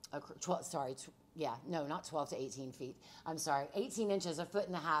 12 to 18 feet. I'm sorry, 18 inches, a foot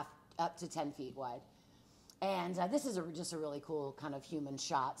and a half, up to 10 feet wide. And this is just a really cool kind of human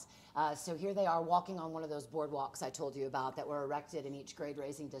shot. So here they are walking on one of those boardwalks I told you about that were erected in each grade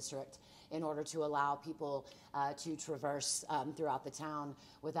raising district in order to allow people to traverse throughout the town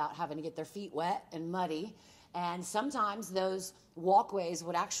without having to get their feet wet and muddy. And sometimes those walkways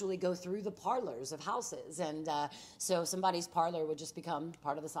would actually go through the parlors of houses. And so somebody's parlor would just become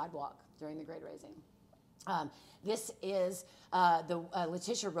part of the sidewalk during the grade raising. This is the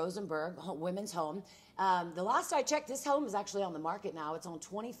Letitia Rosenberg Women's Home. The last I checked, this home is actually on the market now. It's on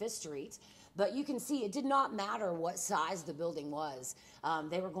 25th Street. But you can see it did not matter what size the building was.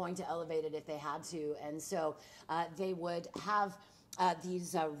 They were going to elevate it if they had to. And so they would have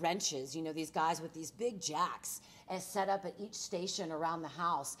these wrenches, these guys with these big jacks set up at each station around the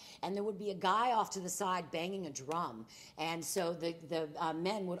house. And there would be a guy off to the side banging a drum. And so the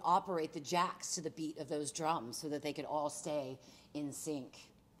men would operate the jacks to the beat of those drums so that they could all stay in sync.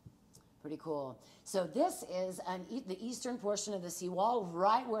 Pretty cool. So this is the eastern portion of the seawall,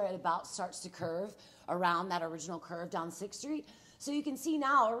 right where it about starts to curve around that original curve down 6th Street. So you can see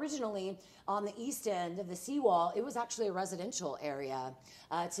now, originally on the east end of the seawall, it was actually a residential area.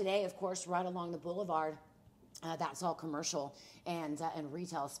 Today, of course, right along the boulevard, that's all commercial and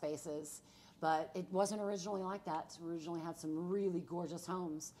retail spaces. But it wasn't originally like that. It originally had some really gorgeous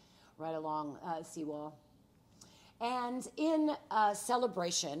homes right along seawall. And in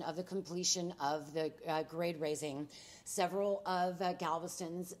celebration of the completion of the grade raising, several of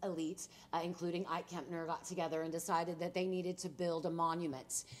Galveston's elite, including Ike Kempner, got together and decided that they needed to build a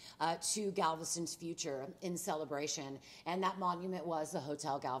monument to Galveston's future in celebration. And that monument was the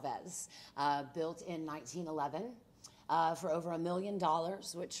Hotel Galvez, built in 1911 for over $1 million,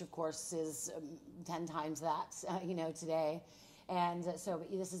 which of course is 10 times that, today. And so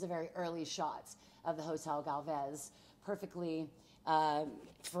this is a very early shot of the Hotel Galvez, perfectly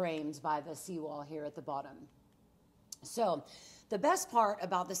framed by the seawall here at the bottom. So the best part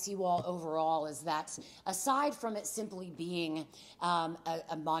about the seawall overall is that aside from it simply being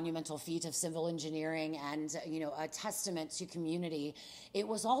a monumental feat of civil engineering and a testament to community,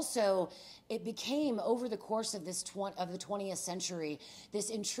 it became over the course of the 20th century this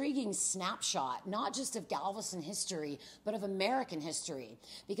intriguing snapshot, not just of Galveston history, but of American history.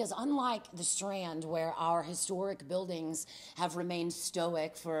 Because unlike the Strand, where our historic buildings have remained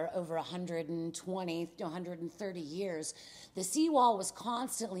stoic for over 120 to 130 years, the seawall was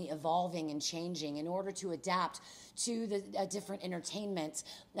constantly evolving and changing in order to adapt to the different entertainment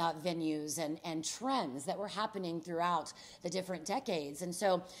venues and trends that were happening throughout the different decades. And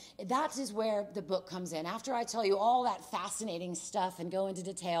so that is where the book comes in. After I tell you all that fascinating stuff and go into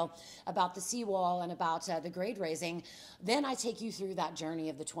detail about the seawall and about the grade raising, then I take you through that journey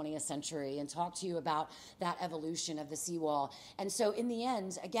of the 20th century and talk to you about that evolution of the seawall. And so in the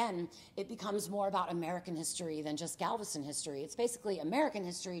end, again, it becomes more about American history than just Galveston history. It's basically American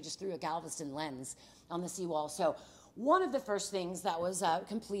history just through a Galveston lens on the seawall. So one of the first things that was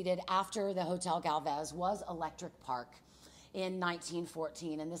completed after the Hotel Galvez was Electric Park in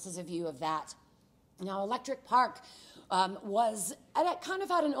 1914, and this is a view of that. Now, Electric Park was kind of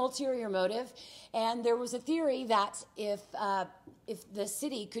had an ulterior motive, and there was a theory that if the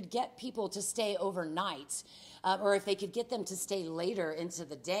city could get people to stay overnight, or if they could get them to stay later into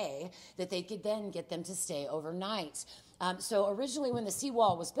the day, that they could then get them to stay overnight. So originally when the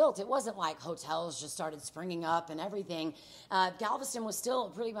seawall was built, it wasn't like hotels just started springing up and everything. Galveston was still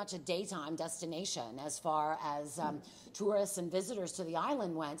pretty much a daytime destination as far as tourists and visitors to the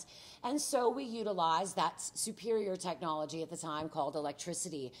island went. And so we utilized that superior technology at the time called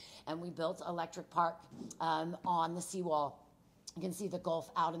electricity. And we built Electric Park on the seawall. You can see the Gulf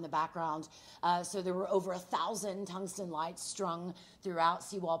out in the background. So there were over 1,000 tungsten lights strung throughout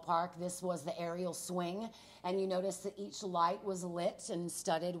Seawall Park. This was the aerial swing. And you notice that each light was lit and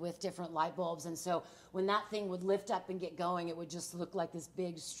studded with different light bulbs. And so when that thing would lift up and get going, it would just look like this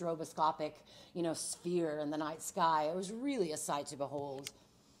big stroboscopic, sphere in the night sky. It was really a sight to behold.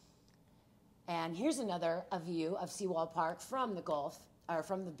 And here's another view of Seawall Park from the Gulf, or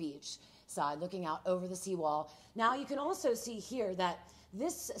from the beach side, looking out over the seawall. Now you can also see here that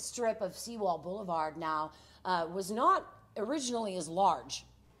this strip of Seawall Boulevard now was not originally as large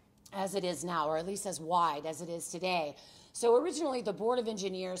as it is now, or at least as wide as it is today. So originally the Board of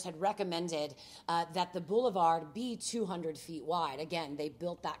Engineers had recommended that the boulevard be 200 feet wide. Again, they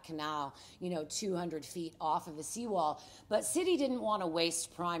built that canal, 200 feet off of the seawall. But city didn't want to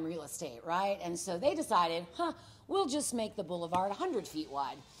waste prime real estate, right? And so they decided, we'll just make the boulevard 100 feet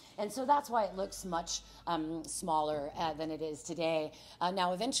wide. And so that's why it looks much smaller than it is today.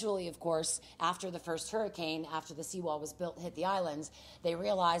 Now, eventually, of course, after the first hurricane, after the seawall was built, hit the islands, they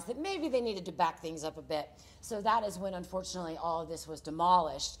realized that maybe they needed to back things up a bit. So that is when, unfortunately, all of this was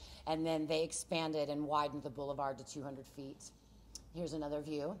demolished, and then they expanded and widened the boulevard to 200 feet. Here's another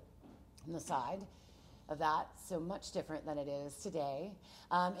view from the side of that, so much different than it is today.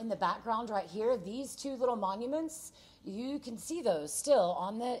 In the background right here, these two little monuments, you can see those still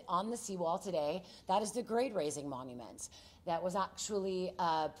on the seawall today. That is the grade raising monument that was actually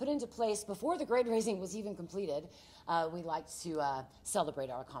put into place before the grade raising was even completed. We like to celebrate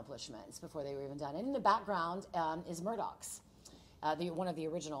our accomplishments before they were even done. And in the background is Murdoch's, one of the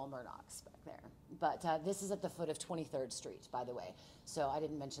original Murdoch's back there. But this is at the foot of 23rd Street, by the way. So I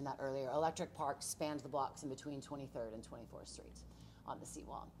didn't mention that earlier. Electric Park spans the blocks in between 23rd and 24th Street on the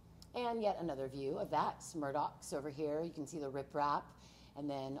seawall. And yet another view of that, Murdoch's over here. You can see the riprap, and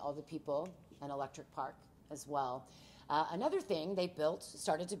then all the people, and Electric Park as well. Another thing they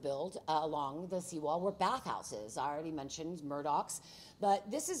started to build along the seawall were bathhouses. I already mentioned Murdoch's, but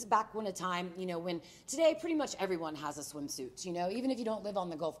this is back when a time, when today pretty much everyone has a swimsuit. Even if you don't live on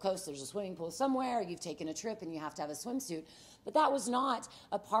the Gulf Coast, there's a swimming pool somewhere, you've taken a trip and you have to have a swimsuit. But that was not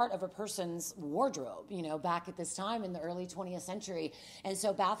a part of a person's wardrobe, back at this time in the early 20th century. And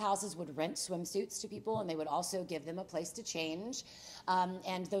so bathhouses would rent swimsuits to people, and they would also give them a place to change.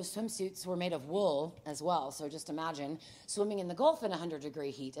 And those swimsuits were made of wool as well. So just imagine swimming in the Gulf in 100-degree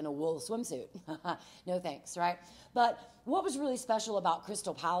heat in a wool swimsuit. No thanks, right? But what was really special about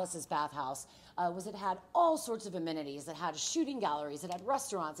Crystal Palace's bathhouse was it had all sorts of amenities. It had shooting galleries, it had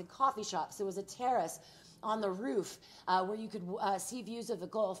restaurants and coffee shops. It was a terrace on the roof where you could see views of the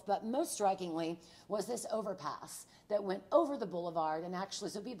Gulf, but most strikingly was this overpass that went over the boulevard, and actually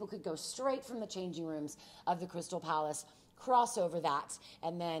so people could go straight from the changing rooms of the Crystal Palace, cross over that,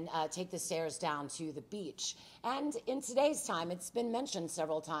 and then take the stairs down to the beach. And in today's time, it's been mentioned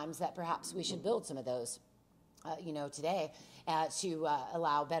several times that perhaps we should build some of those today to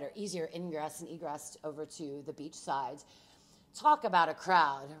allow easier ingress and egress over to the beach sides. Talk about a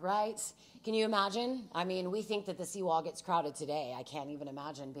crowd, right? Can you imagine? I mean, we think that the seawall gets crowded today. I can't even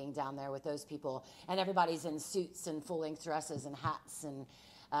imagine being down there with those people. And everybody's in suits and full-length dresses and hats and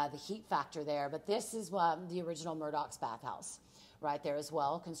the heat factor there. But this is the original Murdoch's bathhouse right there as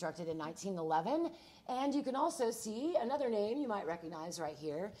well, constructed in 1911. And you can also see another name you might recognize right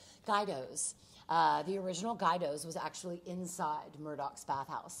here, Guido's. The original Guido's was actually inside Murdoch's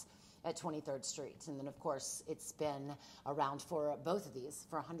bathhouse. at 23rd Street. And then, of course, it's been around for both of these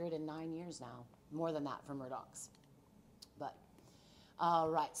for 109 years now, more than that for Murdoch's. But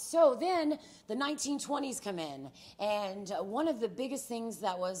all right, so then the 1920s come in, and one of the biggest things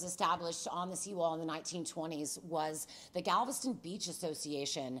that was established on the seawall in the 1920s was the Galveston Beach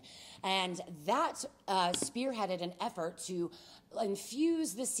Association, and that spearheaded an effort to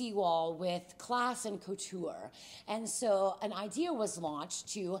infuse the seawall with class and couture. And so an idea was launched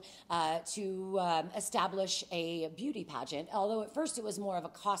to establish a beauty pageant, although at first it was more of a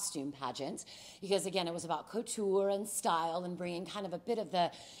costume pageant, because again, it was about couture and style and bringing kind of a bit of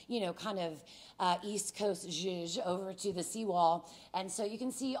the, East Coast zhuzh over to the seawall. And so you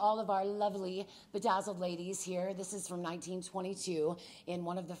can see all of our lovely bedazzled ladies here. This is from 1922 in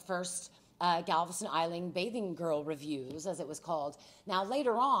one of the first Galveston Island Bathing Girl Reviews, as it was called. Now,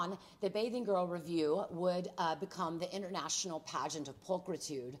 later on, the Bathing Girl Review would become the International Pageant of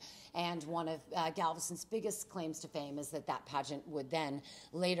Pulchritude, and one of Galveston's biggest claims to fame is that that pageant would then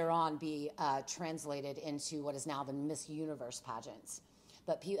later on be translated into what is now the Miss Universe pageants.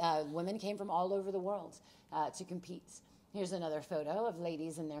 But women came from all over the world to compete. Here's another photo of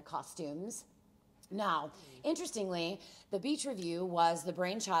ladies in their costumes. Now, interestingly, the Beach Review was the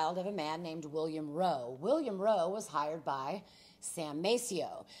brainchild of a man named William Rowe. William Rowe was hired by Sam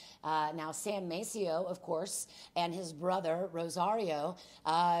Maceo. Now, Sam Maceo, of course, and his brother, Rosario,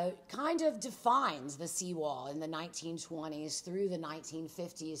 kind of defined the seawall in the 1920s through the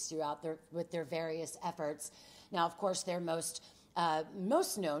 1950s with their various efforts. Now, of course, they're most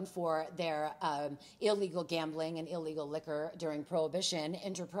known for their illegal gambling and illegal liquor during Prohibition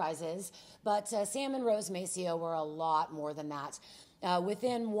enterprises, but Sam and Rose Maceo were a lot more than that.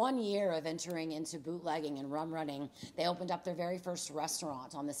 Within 1 year of entering into bootlegging and rum running, they opened up their very first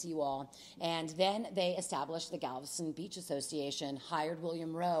restaurant on the seawall, and then they established the Galveston Beach Association, hired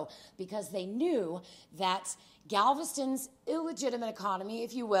William Rowe, because they knew that Galveston's illegitimate economy,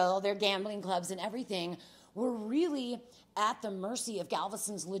 if you will, their gambling clubs and everything, were really at the mercy of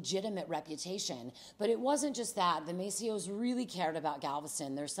Galveston's legitimate reputation. But it wasn't just that. The Maceos really cared about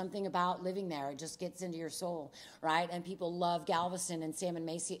Galveston. There's something about living there. It just gets into your soul, right? And people love Galveston, and Sam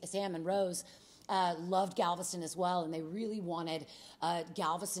and Rose loved Galveston as well, and they really wanted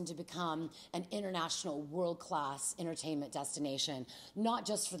Galveston to become an international world-class entertainment destination, not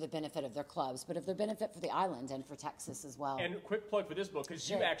just for the benefit of their clubs, but of their benefit for the island and for Texas as well. And quick plug for this book, because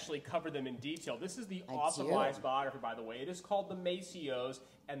you actually cover them in detail. This is the authorized biography, by the way. It is called The Maceos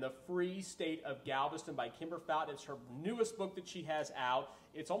and the Free State of Galveston by Kimber Fountain. It's her newest book that she has out.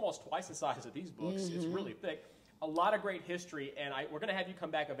 It's almost twice the size of these books. It's really thick. A lot of great history, and we're going to have you come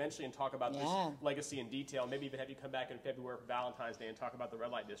back eventually and talk about this legacy in detail. Maybe even have you come back in February for Valentine's Day and talk about the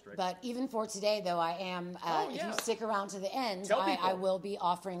Red Light District. But even for today, though, I am, if you stick around to the end, I will be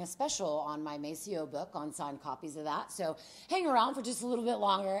offering a special on my Maceo book on signed copies of that. So hang around for just a little bit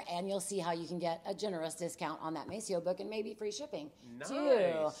longer, and you'll see how you can get a generous discount on that Maceo book and maybe free shipping,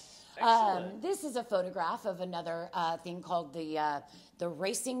 too. This is a photograph of another thing called the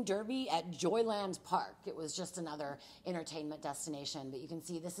Racing Derby at Joyland Park. It was just another entertainment destination, but you can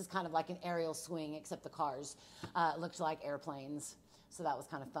see this is kind of like an aerial swing, except the cars looked like airplanes, so that was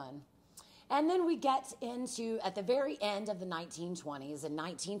kind of fun. And then we get into, at the very end of the 1920s, in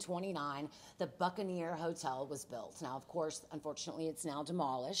 1929, the Buccaneer Hotel was built. Now, of course, unfortunately, it's now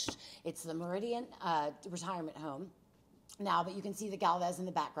demolished. It's the Meridian retirement home now, but you can see the Galvez in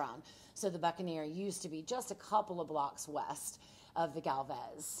the background. So the Buccaneer used to be just a couple of blocks west of the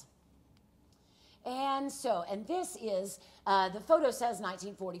Galvez. And this is, the photo says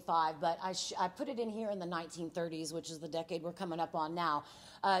 1945, but I put it in here in the 1930s, which is the decade we're coming up on now.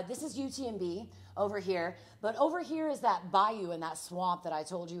 This is UTMB over here, but over here is that bayou and that swamp that I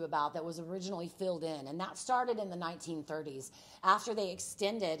told you about that was originally filled in, and that started in the 1930s. After they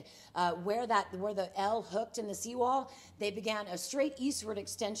extended where the L hooked in the seawall, they began a straight eastward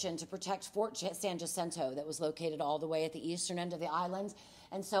extension to protect Fort San Jacinto that was located all the way at the eastern end of the island.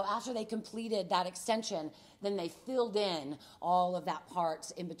 And so after they completed that extension, then they filled in all of that part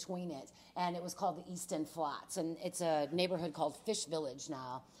in between it. And it was called the East End Flats. And it's a neighborhood called Fish Village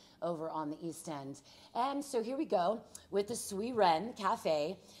now over on the East End. And so here we go with the Sui Ren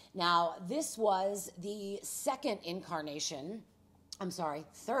Cafe. Now, this was the third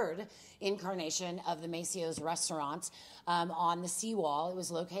incarnation of the Maceo's restaurant on the seawall. It was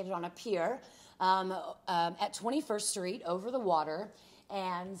located on a pier at 21st Street over the water.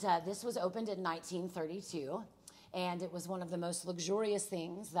 And this was opened in 1932, and it was one of the most luxurious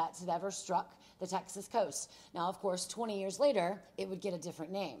things that had ever struck the Texas coast. Now, of course, 20 years later, it would get a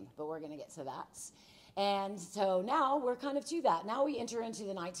different name, but we're going to get to that. And so now we're kind of to that. Now we enter into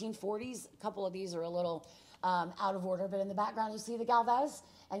the 1940s. A couple of these are a little out of order, but in the background you see the Galvez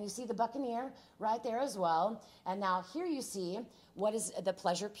and you see the Buccaneer right there as well. And now here you see what is the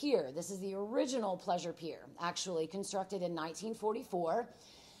Pleasure Pier. This is the original Pleasure Pier, actually constructed in 1944.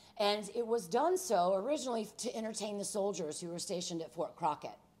 And it was done so originally to entertain the soldiers who were stationed at Fort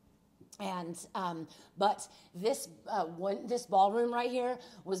Crockett. And but this ballroom right here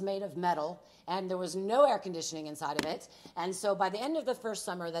was made of metal, and there was no air conditioning inside of it. And so by the end of the first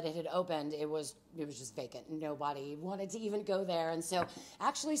summer that it had opened, it was just vacant. Nobody wanted to even go there. And so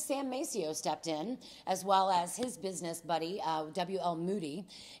actually Sam Maceo stepped in, as well as his business buddy, W.L. Moody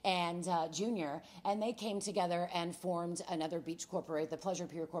and Jr., and they came together and formed another beach corporation, the Pleasure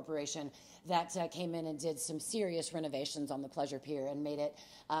Pier Corporation, that came in and did some serious renovations on the Pleasure Pier and made it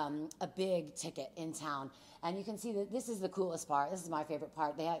a big ticket in town. And you can see that this is the coolest part. This is my favorite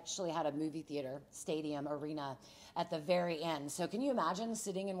part. They actually had a movie theater, stadium, arena at the very end. So can you imagine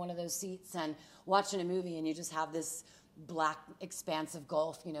sitting in one of those seats and watching a movie and you just have this black expanse of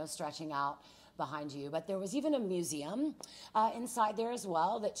Gulf, stretching out behind you? But there was even a museum inside there as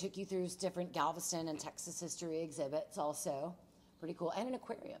well that took you through different Galveston and Texas history exhibits also. Pretty cool. And an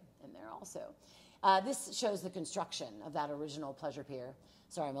aquarium in there also. This shows the construction of that original Pleasure Pier.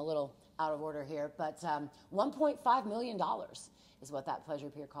 Sorry, I'm a little out of order here, but $1.5 million is what that Pleasure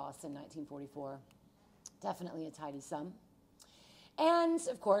Pier cost in 1944. Definitely a tidy sum. And,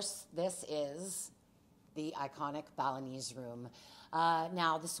 of course, this is the iconic Balinese Room.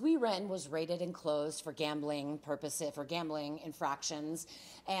 Now, the Sui Ren was raided and closed for gambling purposes, for gambling infractions,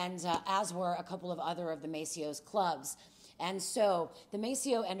 and as were a couple of other of the Maceo's clubs. And so the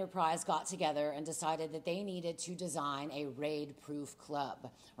Maceo Enterprise got together and decided that they needed to design a raid-proof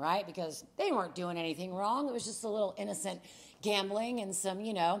club, right? Because they weren't doing anything wrong. It was just a little innocent gambling and some,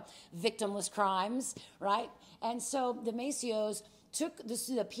 victimless crimes, right? And so the Maceos took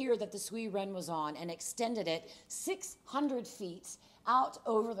the pier that the Sui Ren was on and extended it 600 feet out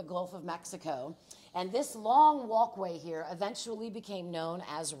over the Gulf of Mexico. And this long walkway here eventually became known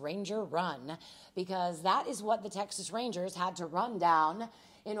as Ranger Run, because that is what the Texas Rangers had to run down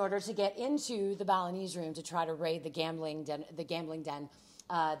in order to get into the Balinese Room to try to raid the gambling den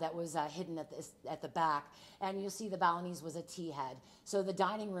that was hidden at the back. And you'll see the Balinese was a T head. So the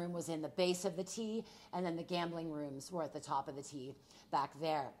dining room was in the base of the T, and then the gambling rooms were at the top of the T back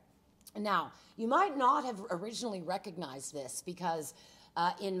there. Now, you might not have originally recognized this because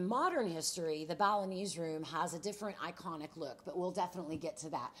in modern history, the Balinese Room has a different iconic look, but we'll definitely get to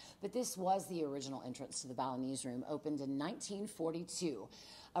that. But this was the original entrance to the Balinese Room, opened in 1942.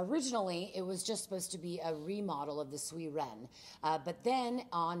 Originally, it was just supposed to be a remodel of the Sui Ren. But then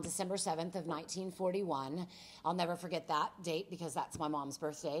on December 7th of 1941, I'll never forget that date because that's my mom's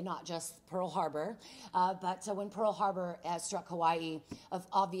birthday, not just Pearl Harbor. But when Pearl Harbor struck Hawaii,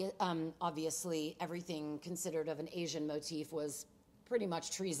 obviously everything considered of an Asian motif was pretty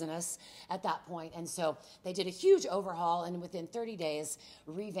much treasonous at that point. And so they did a huge overhaul and within 30 days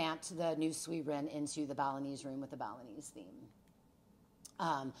revamped the new Sui Ren into the Balinese Room with the Balinese theme.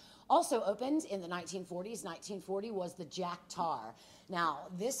 Also opened in the 1940s. 1940 was the Jack Tar. Now,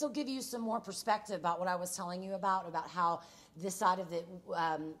 this will give you some more perspective about what I was telling you about how this side of the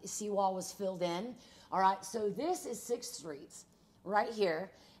seawall was filled in. All right, so this is 6th Street right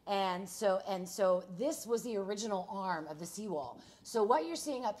here. And so this was the original arm of the seawall. So what you're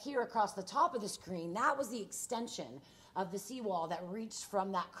seeing up here across the top of the screen, that was the extension of the seawall that reached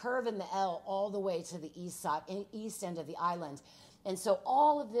from that curve in the L all the way to the east end of the island. And so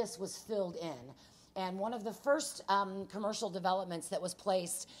all of this was filled in. And one of the first commercial developments that was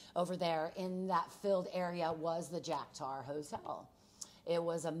placed over there in that filled area was the Jack Tar Hotel. It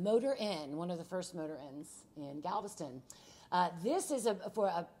was a motor inn, one of the first motor inns in Galveston. This is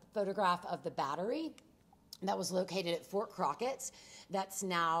a photograph of the battery that was located at Fort Crockett. That's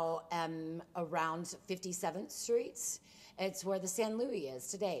now around 57th Street. It's where the San Luis is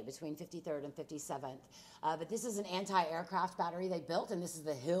today, between 53rd and 57th. But this is an anti-aircraft battery they built, and this is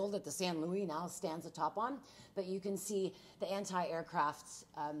the hill that the San Luis now stands atop on. But you can see the anti-aircraft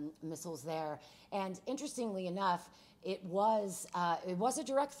missiles there. And interestingly enough, it was a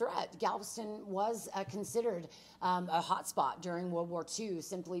direct threat. Galveston was considered a hotspot during World War II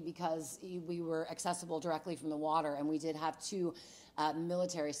simply because we were accessible directly from the water, and we did have two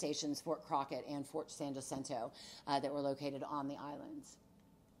military stations, Fort Crockett and Fort San Jacinto, that were located on the islands.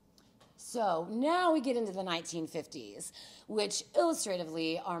 So now we get into the 1950s, which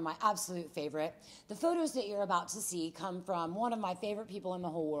illustratively are my absolute favorite. The photos that you're about to see come from one of my favorite people in the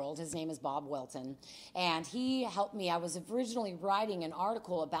whole world. His name is Bob Welton, and he helped me. I was originally writing an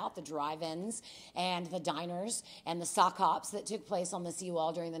article about the drive-ins and the diners and the sock hops that took place on the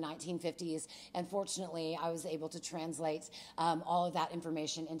Seawall during the 1950s, and fortunately I was able to translate all of that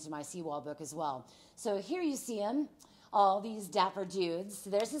information into my Seawall book as well. So here you see him. All these dapper dudes. So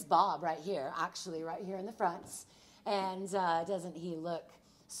there's his Bob right here, actually, right here in the front. And doesn't he look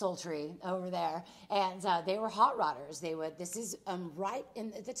sultry over there? And they were hot rodders. This is right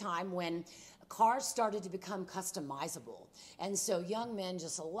at the time when cars started to become customizable. And so young men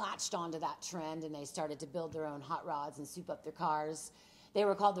just latched onto that trend, and they started to build their own hot rods and soup up their cars. They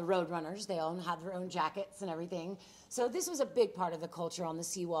were called the Road Runners. They all had their own jackets and everything. So this was a big part of the culture on the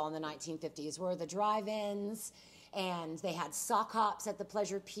Seawall in the 1950s, were the drive-ins. And they had sock hops at the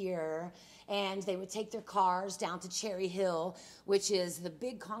Pleasure Pier, and they would take their cars down to Cherry Hill, which is the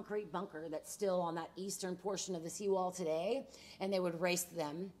big concrete bunker that's still on that eastern portion of the Seawall today, and they would race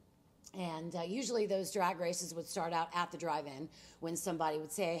them. And usually those drag races would start out at the drive-in when somebody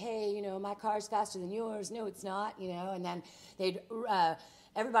would say, hey, you know, my car's faster than yours. No, it's not, you know, and then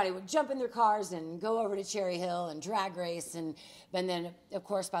everybody would jump in their cars and go over to Cherry Hill and drag race. And then, of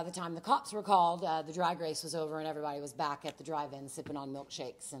course, by the time the cops were called, the drag race was over and everybody was back at the drive-in sipping on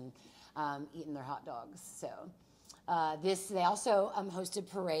milkshakes and eating their hot dogs. So they also hosted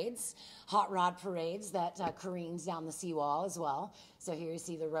parades, hot rod parades that careened down the Seawall as well. So here you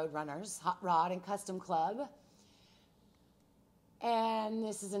see the Road Runners, Hot Rod and Custom Club. And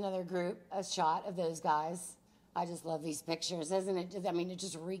this is another group, a shot of those guys. I just love these pictures, isn't it? I mean, it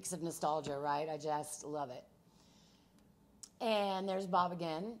just reeks of nostalgia, right? I just love it. And there's Bob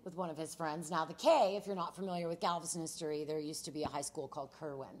again with one of his friends. Now, the K, if you're not familiar with Galveston history, there used to be a high school called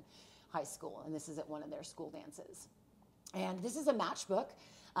Kerwin High School, and this is at one of their school dances. And this is a matchbook,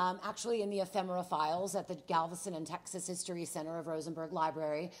 actually in the ephemera files at the Galveston and Texas History Center of Rosenberg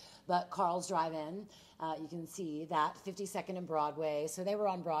Library, but Carl's Drive-In. You can see that, 52nd and Broadway. So they were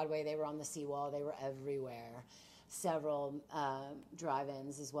on Broadway, they were on the Seawall, they were everywhere. Several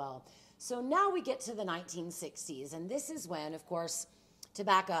drive-ins as well. So now we get to the 1960s, and this is when, of course, to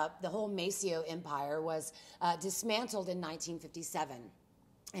back up, the whole Maceo Empire was dismantled in 1957.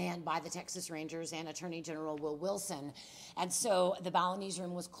 And by the Texas Rangers and Attorney General Will Wilson. And so the Balinese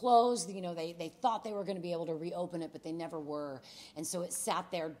Room was closed. You know, they thought they were going to be able to reopen it, but they never were. And so it sat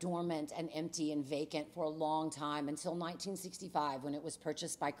there dormant and empty and vacant for a long time until 1965, when it was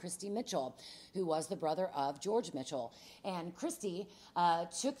purchased by Christy Mitchell, who was the brother of George Mitchell. And Christy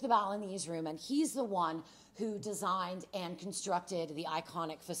took the Balinese Room, and he's the one who designed and constructed the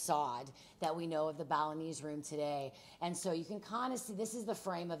iconic facade that we know of the Balinese Room today. And so you can kind of see, this is the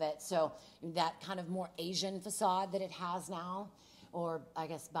frame of it. So that kind of more Asian facade that it has now, or I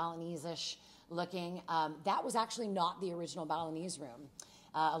guess Balinese-ish looking, that was actually not the original Balinese Room.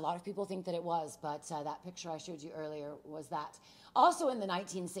 A lot of people think that it was, but that picture I showed you earlier was that. Also in the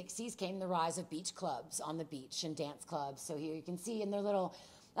 1960s came the rise of beach clubs on the beach and dance clubs. So here you can see in their little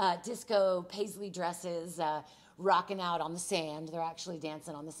disco paisley dresses, rocking out on the sand. They're actually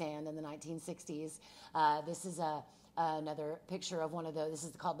dancing on the sand in the 1960s. This is another picture of one of those. This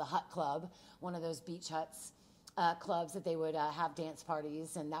is called the Hut Club, one of those beach huts clubs that they would have dance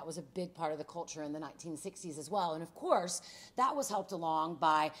parties, and that was a big part of the culture in the 1960s as well. And of course, that was helped along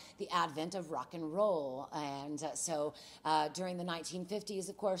by the advent of rock and roll. And so during the 1950s,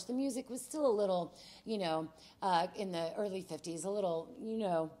 of course, the music was still a little, you know, in the early 50s, a little, you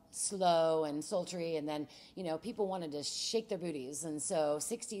know, slow and sultry, and then, you know, people wanted to shake their booties. And so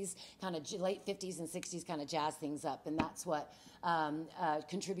 60s, kind of late 50s and 60s kind of jazzed things up, and that's what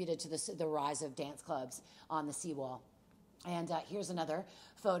contributed to the rise of dance clubs on the Seawall. And here's another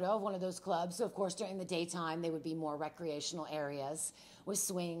photo of one of those clubs. So, of course, during the daytime, they would be more recreational areas with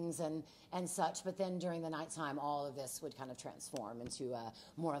swings and such. But then during the nighttime, all of this would kind of transform into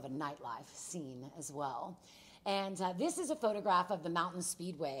more of a nightlife scene as well. And this is a photograph of the Mountain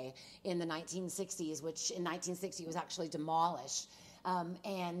Speedway in the 1960s, which in 1960 was actually demolished.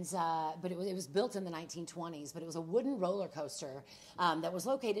 But it was built in the 1920s, but it was a wooden roller coaster that was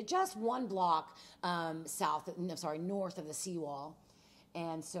located just one block north of the Seawall.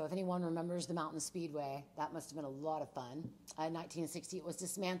 And so if anyone remembers the Mountain Speedway, that must have been a lot of fun. In 1960, it was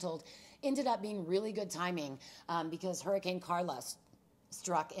dismantled. Ended up being really good timing because Hurricane Carla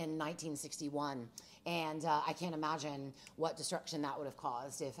struck in 1961. And I can't imagine what destruction that would have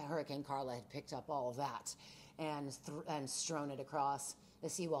caused if Hurricane Carla had picked up all of that and strewn it across the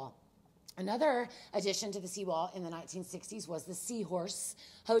Seawall. Another addition to the seawall in the 1960s was the Seahorse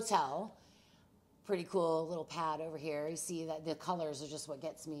Hotel. Pretty cool little pad over here. You see that the colors are just what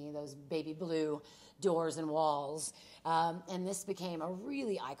gets me, those baby blue doors and walls. And this became a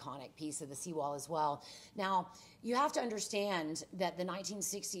really iconic piece of the seawall as well. Now, you have to understand that the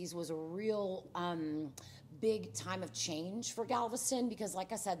 1960s was a real big time of change for Galveston because,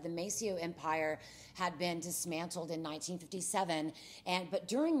 like I said, the Maceo Empire had been dismantled in 1957. But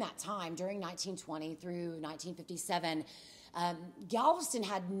during that time, during 1920 through 1957, Galveston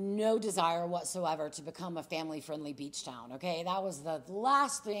had no desire whatsoever to become a family-friendly beach town, okay? That was the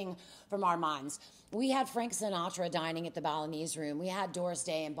last thing from our minds. We had Frank Sinatra dining at the Balinese Room. We had Doris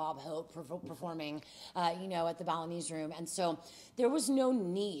Day and Bob Hope performing, at the Balinese Room. And so there was no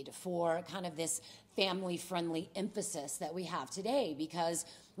need for kind of this family-friendly emphasis that we have today because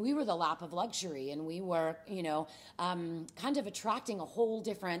we were the lap of luxury and we were, kind of attracting a whole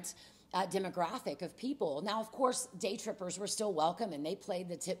different demographic of people. Now, of course, day trippers were still welcome and they played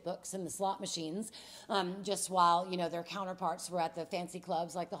the tip books and the slot machines just while, their counterparts were at the fancy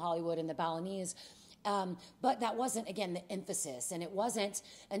clubs like the Hollywood and the Balinese. But that wasn't, again, the emphasis. And it wasn't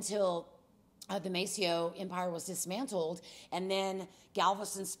until the Maceo Empire was dismantled, and then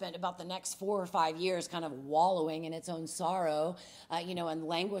Galveston spent about the next 4 or 5 years kind of wallowing in its own sorrow, and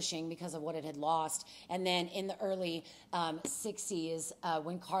languishing because of what it had lost. And then in the early 60s,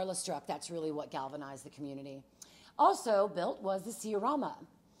 when Carla struck, that's really what galvanized the community. Also built was the Ciarama.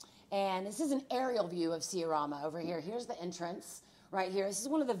 And this is an aerial view of Ciarama over here. Here's the entrance right here. This is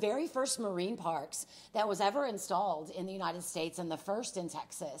one of the very first marine parks that was ever installed in the United States and the first in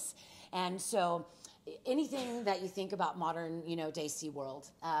Texas. And so anything that you think about modern, day SeaWorld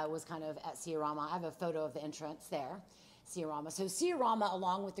was kind of at Ciarama. I have a photo of the entrance there, Ciarama. So Ciarama,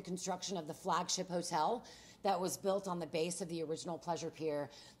 along with the construction of the flagship hotel that was built on the base of the original Pleasure Pier,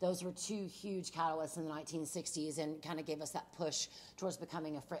 those were two huge catalysts in the 1960s and kind of gave us that push towards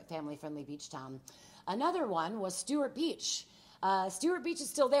becoming a family-friendly beach town. Another one was Stewart Beach. Stewart Beach is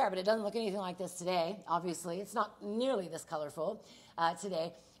still there, but it doesn't look anything like this today, obviously. It's not nearly this colorful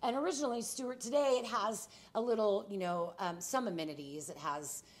today. And originally, Stewart, today, it has a little, some amenities. It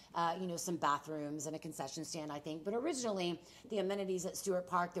has, some bathrooms and a concession stand, I think. But originally, the amenities at Stewart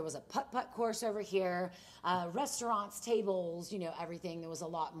Park, there was a putt-putt course over here, restaurants, tables, everything. There was a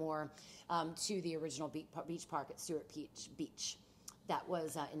lot more to the original beach park at Stewart Beach that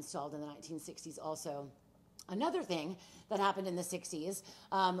was installed in the 1960s also. Another thing that happened in the 60s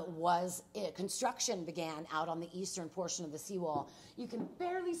was construction began out on the eastern portion of the seawall. You can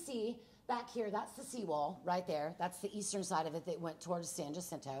barely see back here, that's the seawall right there. That's the eastern side of it that went towards San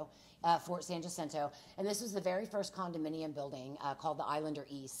Jacinto, Fort San Jacinto. And this was the very first condominium building called the Islander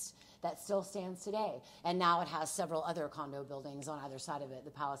East that still stands today. And now it has several other condo buildings on either side of it,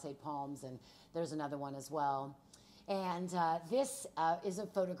 the Palisade Palms, and there's another one as well. And this is a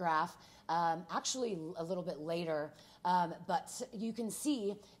photograph, actually a little bit later, but you can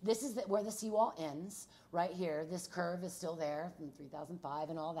see this is where the seawall ends, right here. This curve is still there from 3005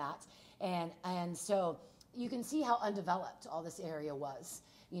 and all that. And so you can see how undeveloped all this area was,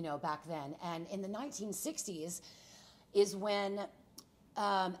 back then. And in the 1960s is when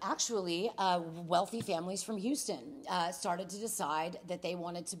wealthy families from Houston started to decide that they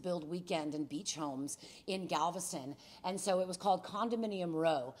wanted to build weekend and beach homes in Galveston. And so it was called Condominium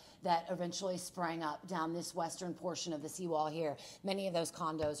Row that eventually sprang up down this western portion of the seawall here. Many of those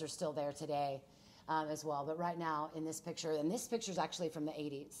condos are still there today as well. But right now in this picture, and this picture is actually from the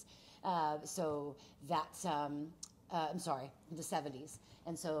 80s. So that's, the 70s.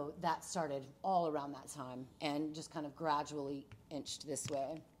 And so that started all around that time and just kind of gradually inched this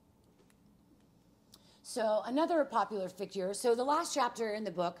way. So another popular figure, so the last chapter in the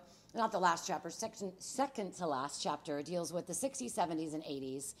book, not the last chapter, second to last chapter deals with the 60s, 70s, and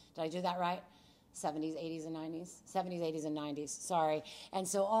 80s. Did I do that right? 70s, 80s, and 90s? 70s, 80s, and 90s, sorry. And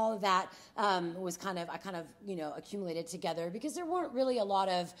so all of that was I accumulated together because there weren't really a lot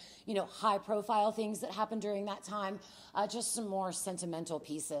of, high-profile things that happened during that time, just some more sentimental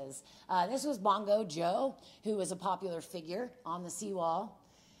pieces. This was Bongo Joe, who was a popular figure on the seawall.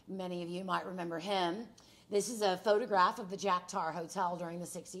 Many of you might remember him. This is a photograph of the Jack Tar Hotel during the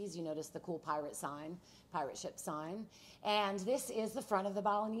 60s. You notice the cool pirate ship sign. And this is the front of the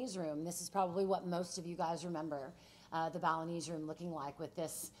Balinese Room. This is probably what most of you guys remember the Balinese Room looking like with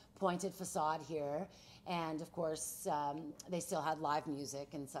this pointed facade here. And of course, they still had live music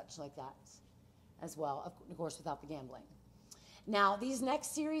and such like that as well, of course, without the gambling. Now, these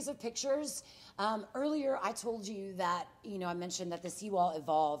next series of pictures, earlier I told you that, I mentioned that the seawall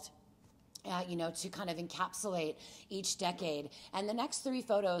evolved to kind of encapsulate each decade. And the next 3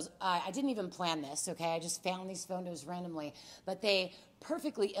 photos, I didn't even plan this, okay? I just found these photos randomly, but they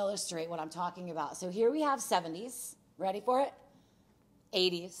perfectly illustrate what I'm talking about. So here we have 70s, ready for it?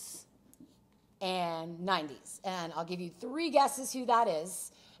 80s and 90s. And I'll give you 3 guesses who that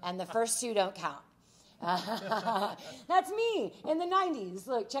is, and the first 2 don't count. That's me in the 90s.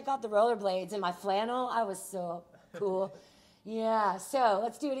 Look, check out the rollerblades and my flannel. I was so cool. Yeah, so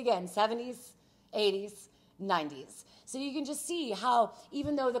let's do it again. 70s, 80s, 90s. So you can just see how,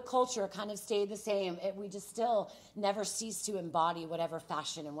 even though the culture kind of stayed the same, we just still never ceased to embody whatever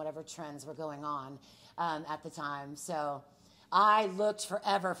fashion and whatever trends were going on at the time. So I looked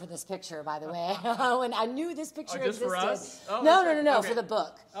forever for this picture, by the way. And I knew this picture just existed. For us? Oh, no, okay. for the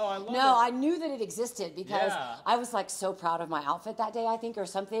book. Oh, I love it. No, I knew that it existed because Yeah. I was like so proud of my outfit that day, I think, or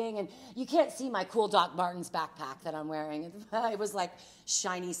something. And you can't see my cool Doc Martens backpack that I'm wearing. It was like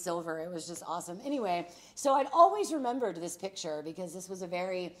shiny silver. It was just awesome. Anyway, so I'd always remembered this picture because this was a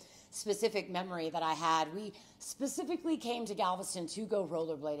very specific memory that I had. We specifically came to Galveston to go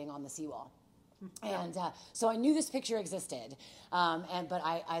rollerblading on the Seawall. And so I knew this picture existed, but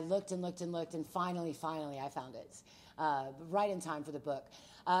I looked and looked and looked, and finally I found it, right in time for the book.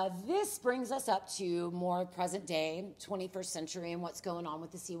 This brings us up to more present day, 21st century, and what's going on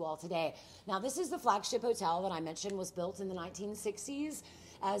with the Seawall today. Now, this is the flagship hotel that I mentioned was built in the 1960s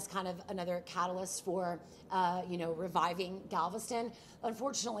as kind of another catalyst for, reviving Galveston.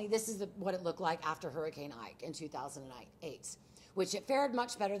 Unfortunately, this is what it looked like after Hurricane Ike in 2008. Which it fared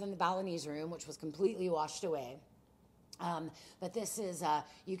much better than the Balinese room, which was completely washed away. But this is,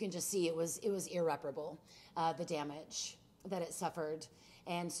 you can just see it was irreparable, the damage that it suffered.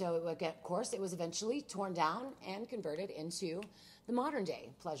 And so, of course, it was eventually torn down and converted into the modern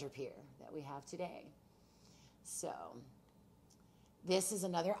day pleasure pier that we have today. So this is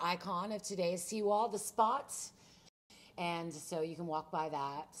another icon of today's Seawall, the Spot. And so you can walk by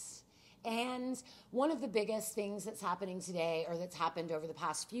that. And one of the biggest things that's happening today, or that's happened over the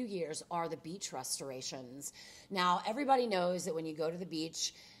past few years, are the beach restorations. Now, everybody knows that when you go to the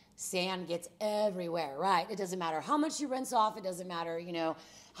beach, sand gets everywhere, right? It doesn't matter how much you rinse off. It doesn't matter,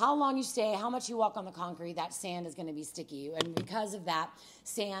 how long you stay, how much you walk on the concrete, that sand is going to be sticky. And because of that,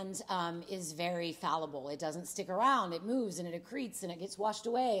 sand is very fallible. It doesn't stick around. It moves and it accretes and it gets washed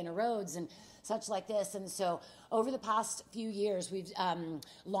away and erodes and such like this. And so over the past few years, we've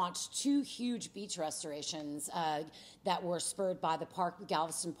launched 2 huge beach restorations that were spurred by the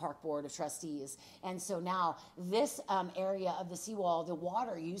Galveston Park Board of Trustees. And so now this area of the seawall, the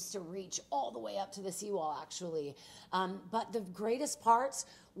water used to reach all the way up to the seawall, actually. But the greatest part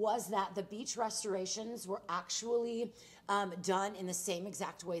was that the beach restorations were actually done in the same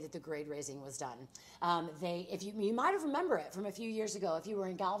exact way that the grade raising was done. If you might have remember it from a few years ago, if you were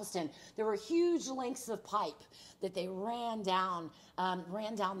in Galveston, there were huge lengths of pipe that they ran down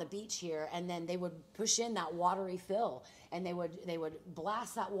the beach here, and then they would push in that watery fill, and they would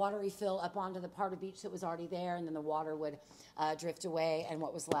blast that watery fill up onto the part of beach that was already there, and then the water would drift away, and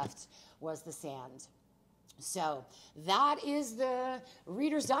what was left was the sand. So that is the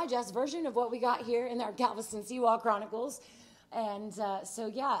Reader's Digest version of what we got here in our Galveston Seawall Chronicles. And so,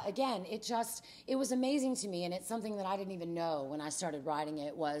 yeah, again, it was amazing to me, and it's something that I didn't even know when I started writing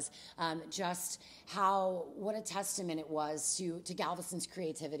it, was just what a testament it was to Galveston's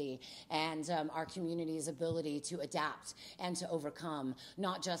creativity and our community's ability to adapt and to overcome,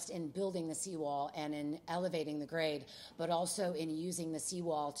 not just in building the seawall and in elevating the grade, but also in using the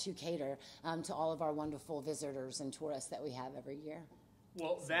seawall to cater to all of our wonderful visitors and tourists that we have every year.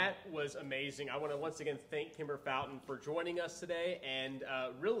 Well, that was amazing. I want to once again thank Kimber Fountain for joining us today. And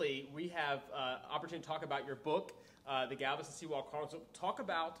really, we have opportunity to talk about your book, The Galveston Seawall Chronicles. Talk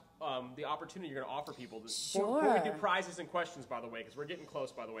about the opportunity you're going to offer people. Sure. Before we do prizes and questions, by the way, because we're getting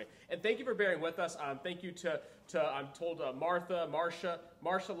close, by the way. And thank you for bearing with us. Thank you to I'm told, Martha,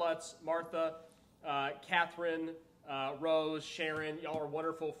 Marcia Lutz, Martha, Catherine, Rose, Sharon, y'all are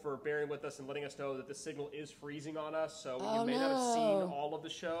wonderful for bearing with us and letting us know that the signal is freezing on us, so you may not have seen all of the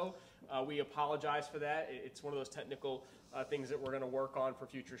show. We apologize for that. It's one of those technical things that we're going to work on for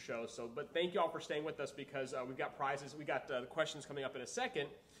future shows. But thank you all for staying with us, because we've got prizes. We got questions coming up in a second.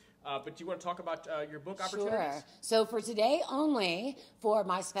 But do you want to talk about your book opportunities? Sure. So for today only, for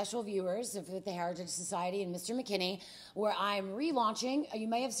my special viewers of the Heritage Society and Mister McKinney, where I'm relaunching, you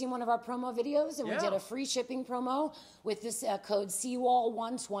may have seen one of our promo videos, and we did a free shipping promo with this code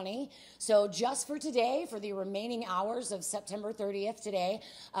Seawall120. So just for today, for the remaining hours of September 30th today,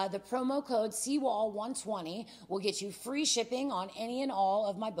 the promo code Seawall120 will get you free shipping on any and all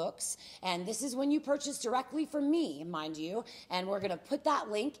of my books. And this is when you purchase directly from me, mind you. And we're going to put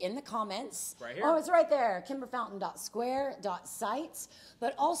that link in in the comments. Right here. Oh, it's right there, kimberfountain.square.site.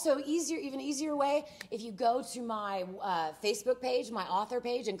 But also, even easier way, if you go to my Facebook page, my author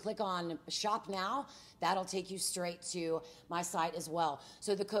page, and click on Shop Now, that'll take you straight to my site as well.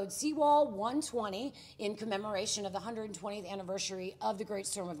 So the code Seawall 120 in commemoration of the 120th anniversary of the Great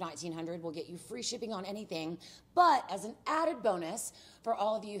Storm of 1900 will get you free shipping on anything. But as an added bonus for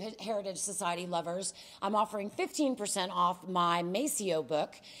all of you Heritage Society lovers, I'm offering 15% off my Maceo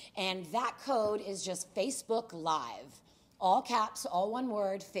book, and that code is just Facebook Live. All caps, all one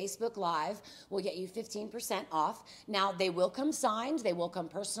word, Facebook Live will get you 15% off. Now, they will come signed. They will come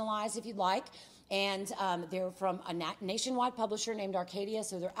personalized if you'd like. And they're from a nationwide publisher named Arcadia,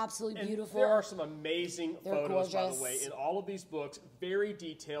 so they're absolutely beautiful. There are some amazing photos, gorgeous. by the way, in all of these books. Very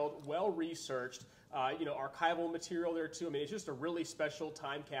detailed, well-researched. Archival material there too. I mean, it's just a really special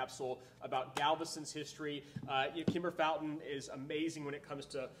time capsule about Galveston's history. Kimber Fountain is amazing when it comes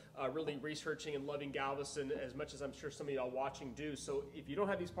to really researching and loving Galveston as much as I'm sure some of y'all watching do. So if you don't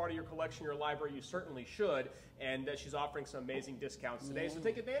have these part of your collection, your library, you certainly should. And she's offering some amazing discounts today, so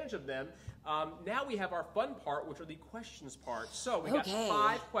take advantage of them. Now we have our fun part, which are the questions part. So we got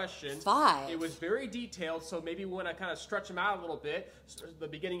 5 questions. 5. It was very detailed, so maybe we want to kind of stretch them out a little bit. So the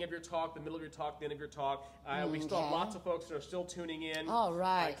beginning of your talk, the middle of your talk, the end of your talk. We still have lots of folks that are still tuning in. All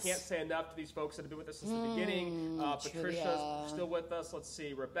right. I can't say enough to these folks that have been with us since the beginning. Patricia's still with us. Let's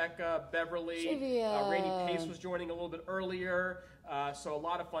see, Rebecca, Beverly, Rainey Pace was joining a little bit earlier. So a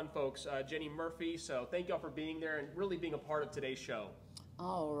lot of fun folks. Jenny Murphy. So thank y'all for being there and really being a part of today's show.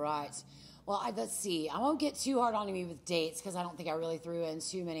 All right. Well, let's see. I won't get too hard on you with dates because I don't think I really threw in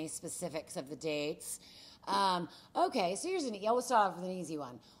too many specifics of the dates. Okay, so here's we'll start off with an easy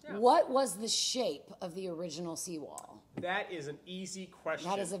one. Yeah. What was the shape of the original seawall? That is an easy question.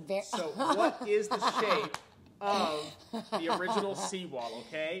 That is a very... So what is the shape of the original seawall,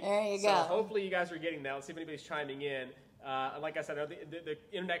 okay? There you go. So hopefully you guys are getting that. Let's see if anybody's chiming in. Like I said, the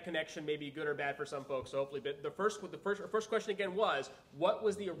internet connection may be good or bad for some folks, so hopefully. But the first question again was, what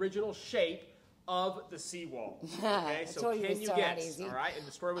was the original shape of the seawall? Okay, so can you guess? All right, and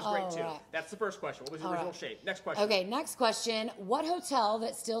the story was great too. Right. That's the first question. What was the original shape? Next question. Okay, next question. What hotel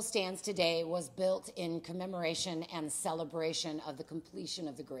that still stands today was built in commemoration and celebration of the completion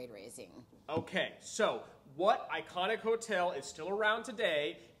of the grade raising? Okay, so what iconic hotel is still around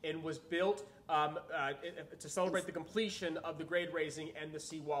today and was built to celebrate the completion of the grade raising and the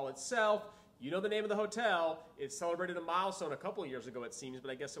seawall itself? You know the name of the hotel. It celebrated a milestone a couple of years ago, it seems, but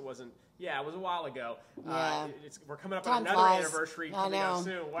I guess it wasn't. Yeah, it was a while ago. Yeah. We're coming up on another anniversary coming out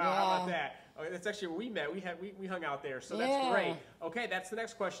soon. Wow, how about that? Okay, that's actually where we met. We hung out there, so that's great. Okay, that's the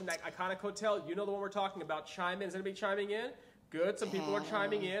next question. That iconic hotel. You know the one we're talking about. Chime in. Is anybody chiming in? Good. Some people are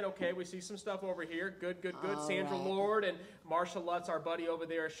chiming in. Okay, we see some stuff over here. Good. Sandra Lord and Marsha Lutz, our buddy over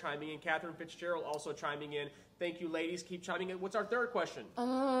there, is chiming in. Catherine Fitzgerald also chiming in. Thank you, ladies. Keep chiming in. What's our third question?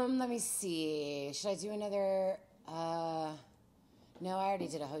 Let me see. Should I do another? No, I already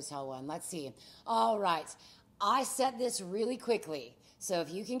did a hotel one. Let's see. All right. I said this really quickly, so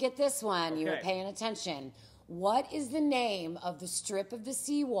if you can get this one, you were paying attention. What is the name of the strip of the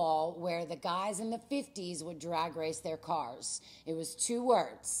seawall where the guys in the 50s would drag race their cars? It was 2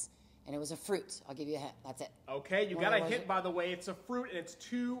 words, and it was a fruit. I'll give you a hint. That's it. Okay, you got a hint, by the way. It's a fruit, and it's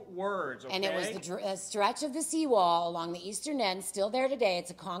 2 words, okay? And it was the stretch of the seawall along the eastern end, still there today.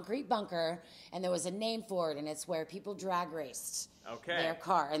 It's a concrete bunker, and there was a name for it, and it's where people drag raced their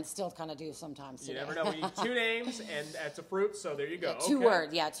car, and still kind of do sometimes today. You never know. We need 2 names, and it's a fruit, so there you go. Yeah, 2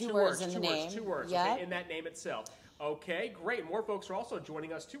 words. Yeah, 2 words in the name. 2 words, in that name itself. Okay, great. More folks are also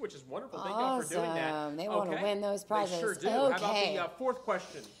joining us, too, which is wonderful. Thank you for doing that. They want to win those prizes. They sure do. Okay. How about the 4th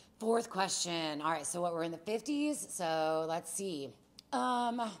question? 4th question. All right, so what, we're in the 50s, so let's see.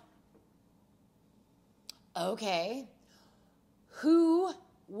 Okay. Who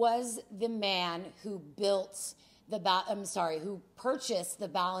was the man who built who purchased the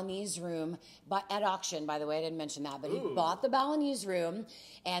Balinese room at auction, by the way, I didn't mention that, but he bought the Balinese room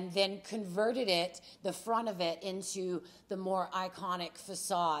and then converted the front of it, into the more iconic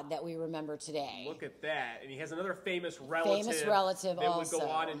facade that we remember today. Look at that. And he has another famous relative that also would go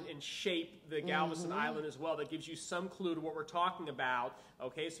on and shape the Galveston Island as well. That gives you some clue to what we're talking about.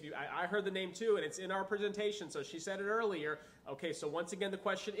 Okay, so I heard the name too, and it's in our presentation, so she said it earlier. Okay, so once again, the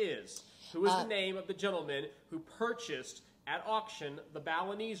question is, who is the name of the gentleman who purchased at auction the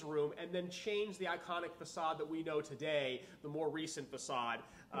Balinese room and then changed the iconic facade that we know today, the more recent facade?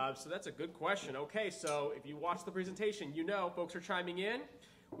 So that's a good question. Okay, so if you watch the presentation, you know folks are chiming in.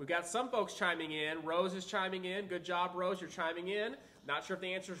 We've got some folks chiming in. Rose is chiming in. Good job, Rose. You're chiming in. Not sure if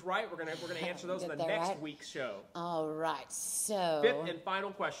the answer's right. We're gonna answer those in the next week's show. All right. So 5th and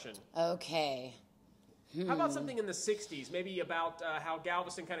final question. Okay. How about something in the 60s? Maybe about how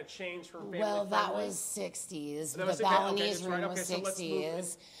Galveston kind of changed from family Well, that friendly? was 60s. That The was Balinese right. room Okay, was so let's move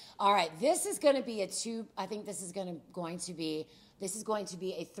 60s. All right, this is going to be I think this is going to be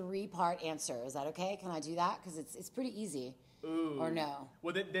a 3-part answer. Is that okay? Can I do that? Because it's pretty easy. Ooh. Or no?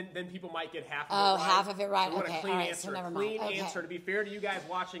 Well, then people might get half of it Oh, right. half of it right. We want Okay, a clean all right, answer. so never Clean mind. Okay. answer to be fair to you guys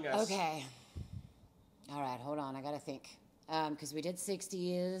watching us. Okay. All right, hold on. I got to think. Because we did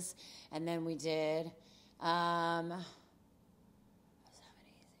 60s, and then we did...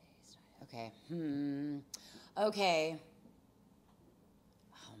 Okay. Okay.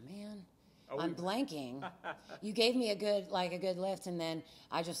 Oh, man. I'm blanking. You gave me a good lift, and then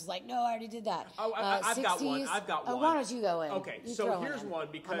I just was like, no, I already did that. Oh, I've got one. I've got one. Oh, why don't you go in? Okay, You so throw here's in. one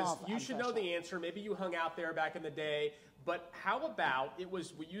because you should know fresh the answer. Maybe you hung out there back in the day, but how about it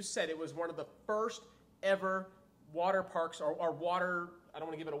was what you said? It was one of the first ever water parks or water. I don't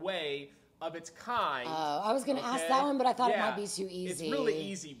want to give it away. Of its kind. Oh, I was going to ask that one, but I thought it might be too easy. It's really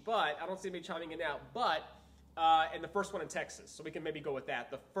easy, but I don't see anybody chiming in now. But and the first one in Texas, so we can maybe go with that.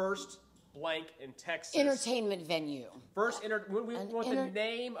 The first blank in Texas. Entertainment venue. We want the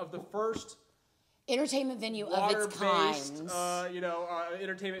name of the first entertainment venue of its kind.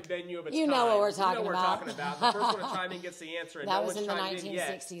 Entertainment venue of its kind. You know what we're talking about. You know what we're talking about. The first one to chime in gets the answer. And that no was in the one's chimed in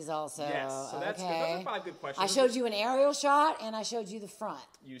yet. 1960s also. Yes, so that's good. okay. Those are 5 good questions. I showed you an aerial shot, and I showed you the front.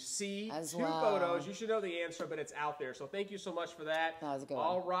 You see as 2 well. photos. You should know the answer, but it's out there. So thank you so much for that. That was a good one.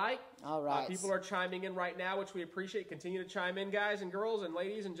 All right. All right. People are chiming in right now, which we appreciate. Continue to chime in, guys and girls and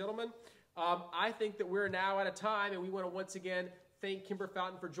ladies and gentlemen. I think that we're now at a time, and we want to once again thank Kimber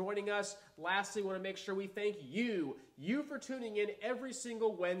Fountain for joining us. Lastly, we want to make sure we thank you for tuning in every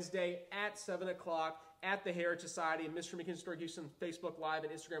single Wednesday at 7 o'clock at the Heritage Society and Mister McKinney Store Houston Facebook Live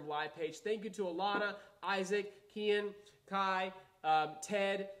and Instagram Live page. Thank you to Alana, Isaac, Kian, Kai,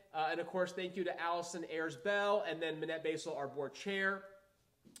 Ted, and of course, thank you to Allison Ayers-Bell and then Minette Basel, our board chair.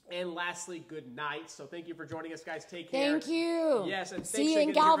 And lastly, good night. So thank you for joining us, guys. Take care. Thank you. Yes, and see you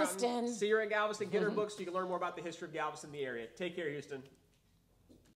in Galveston. See you in Galveston. Get her books so you can learn more about the history of Galveston in the area. Take care, Houston.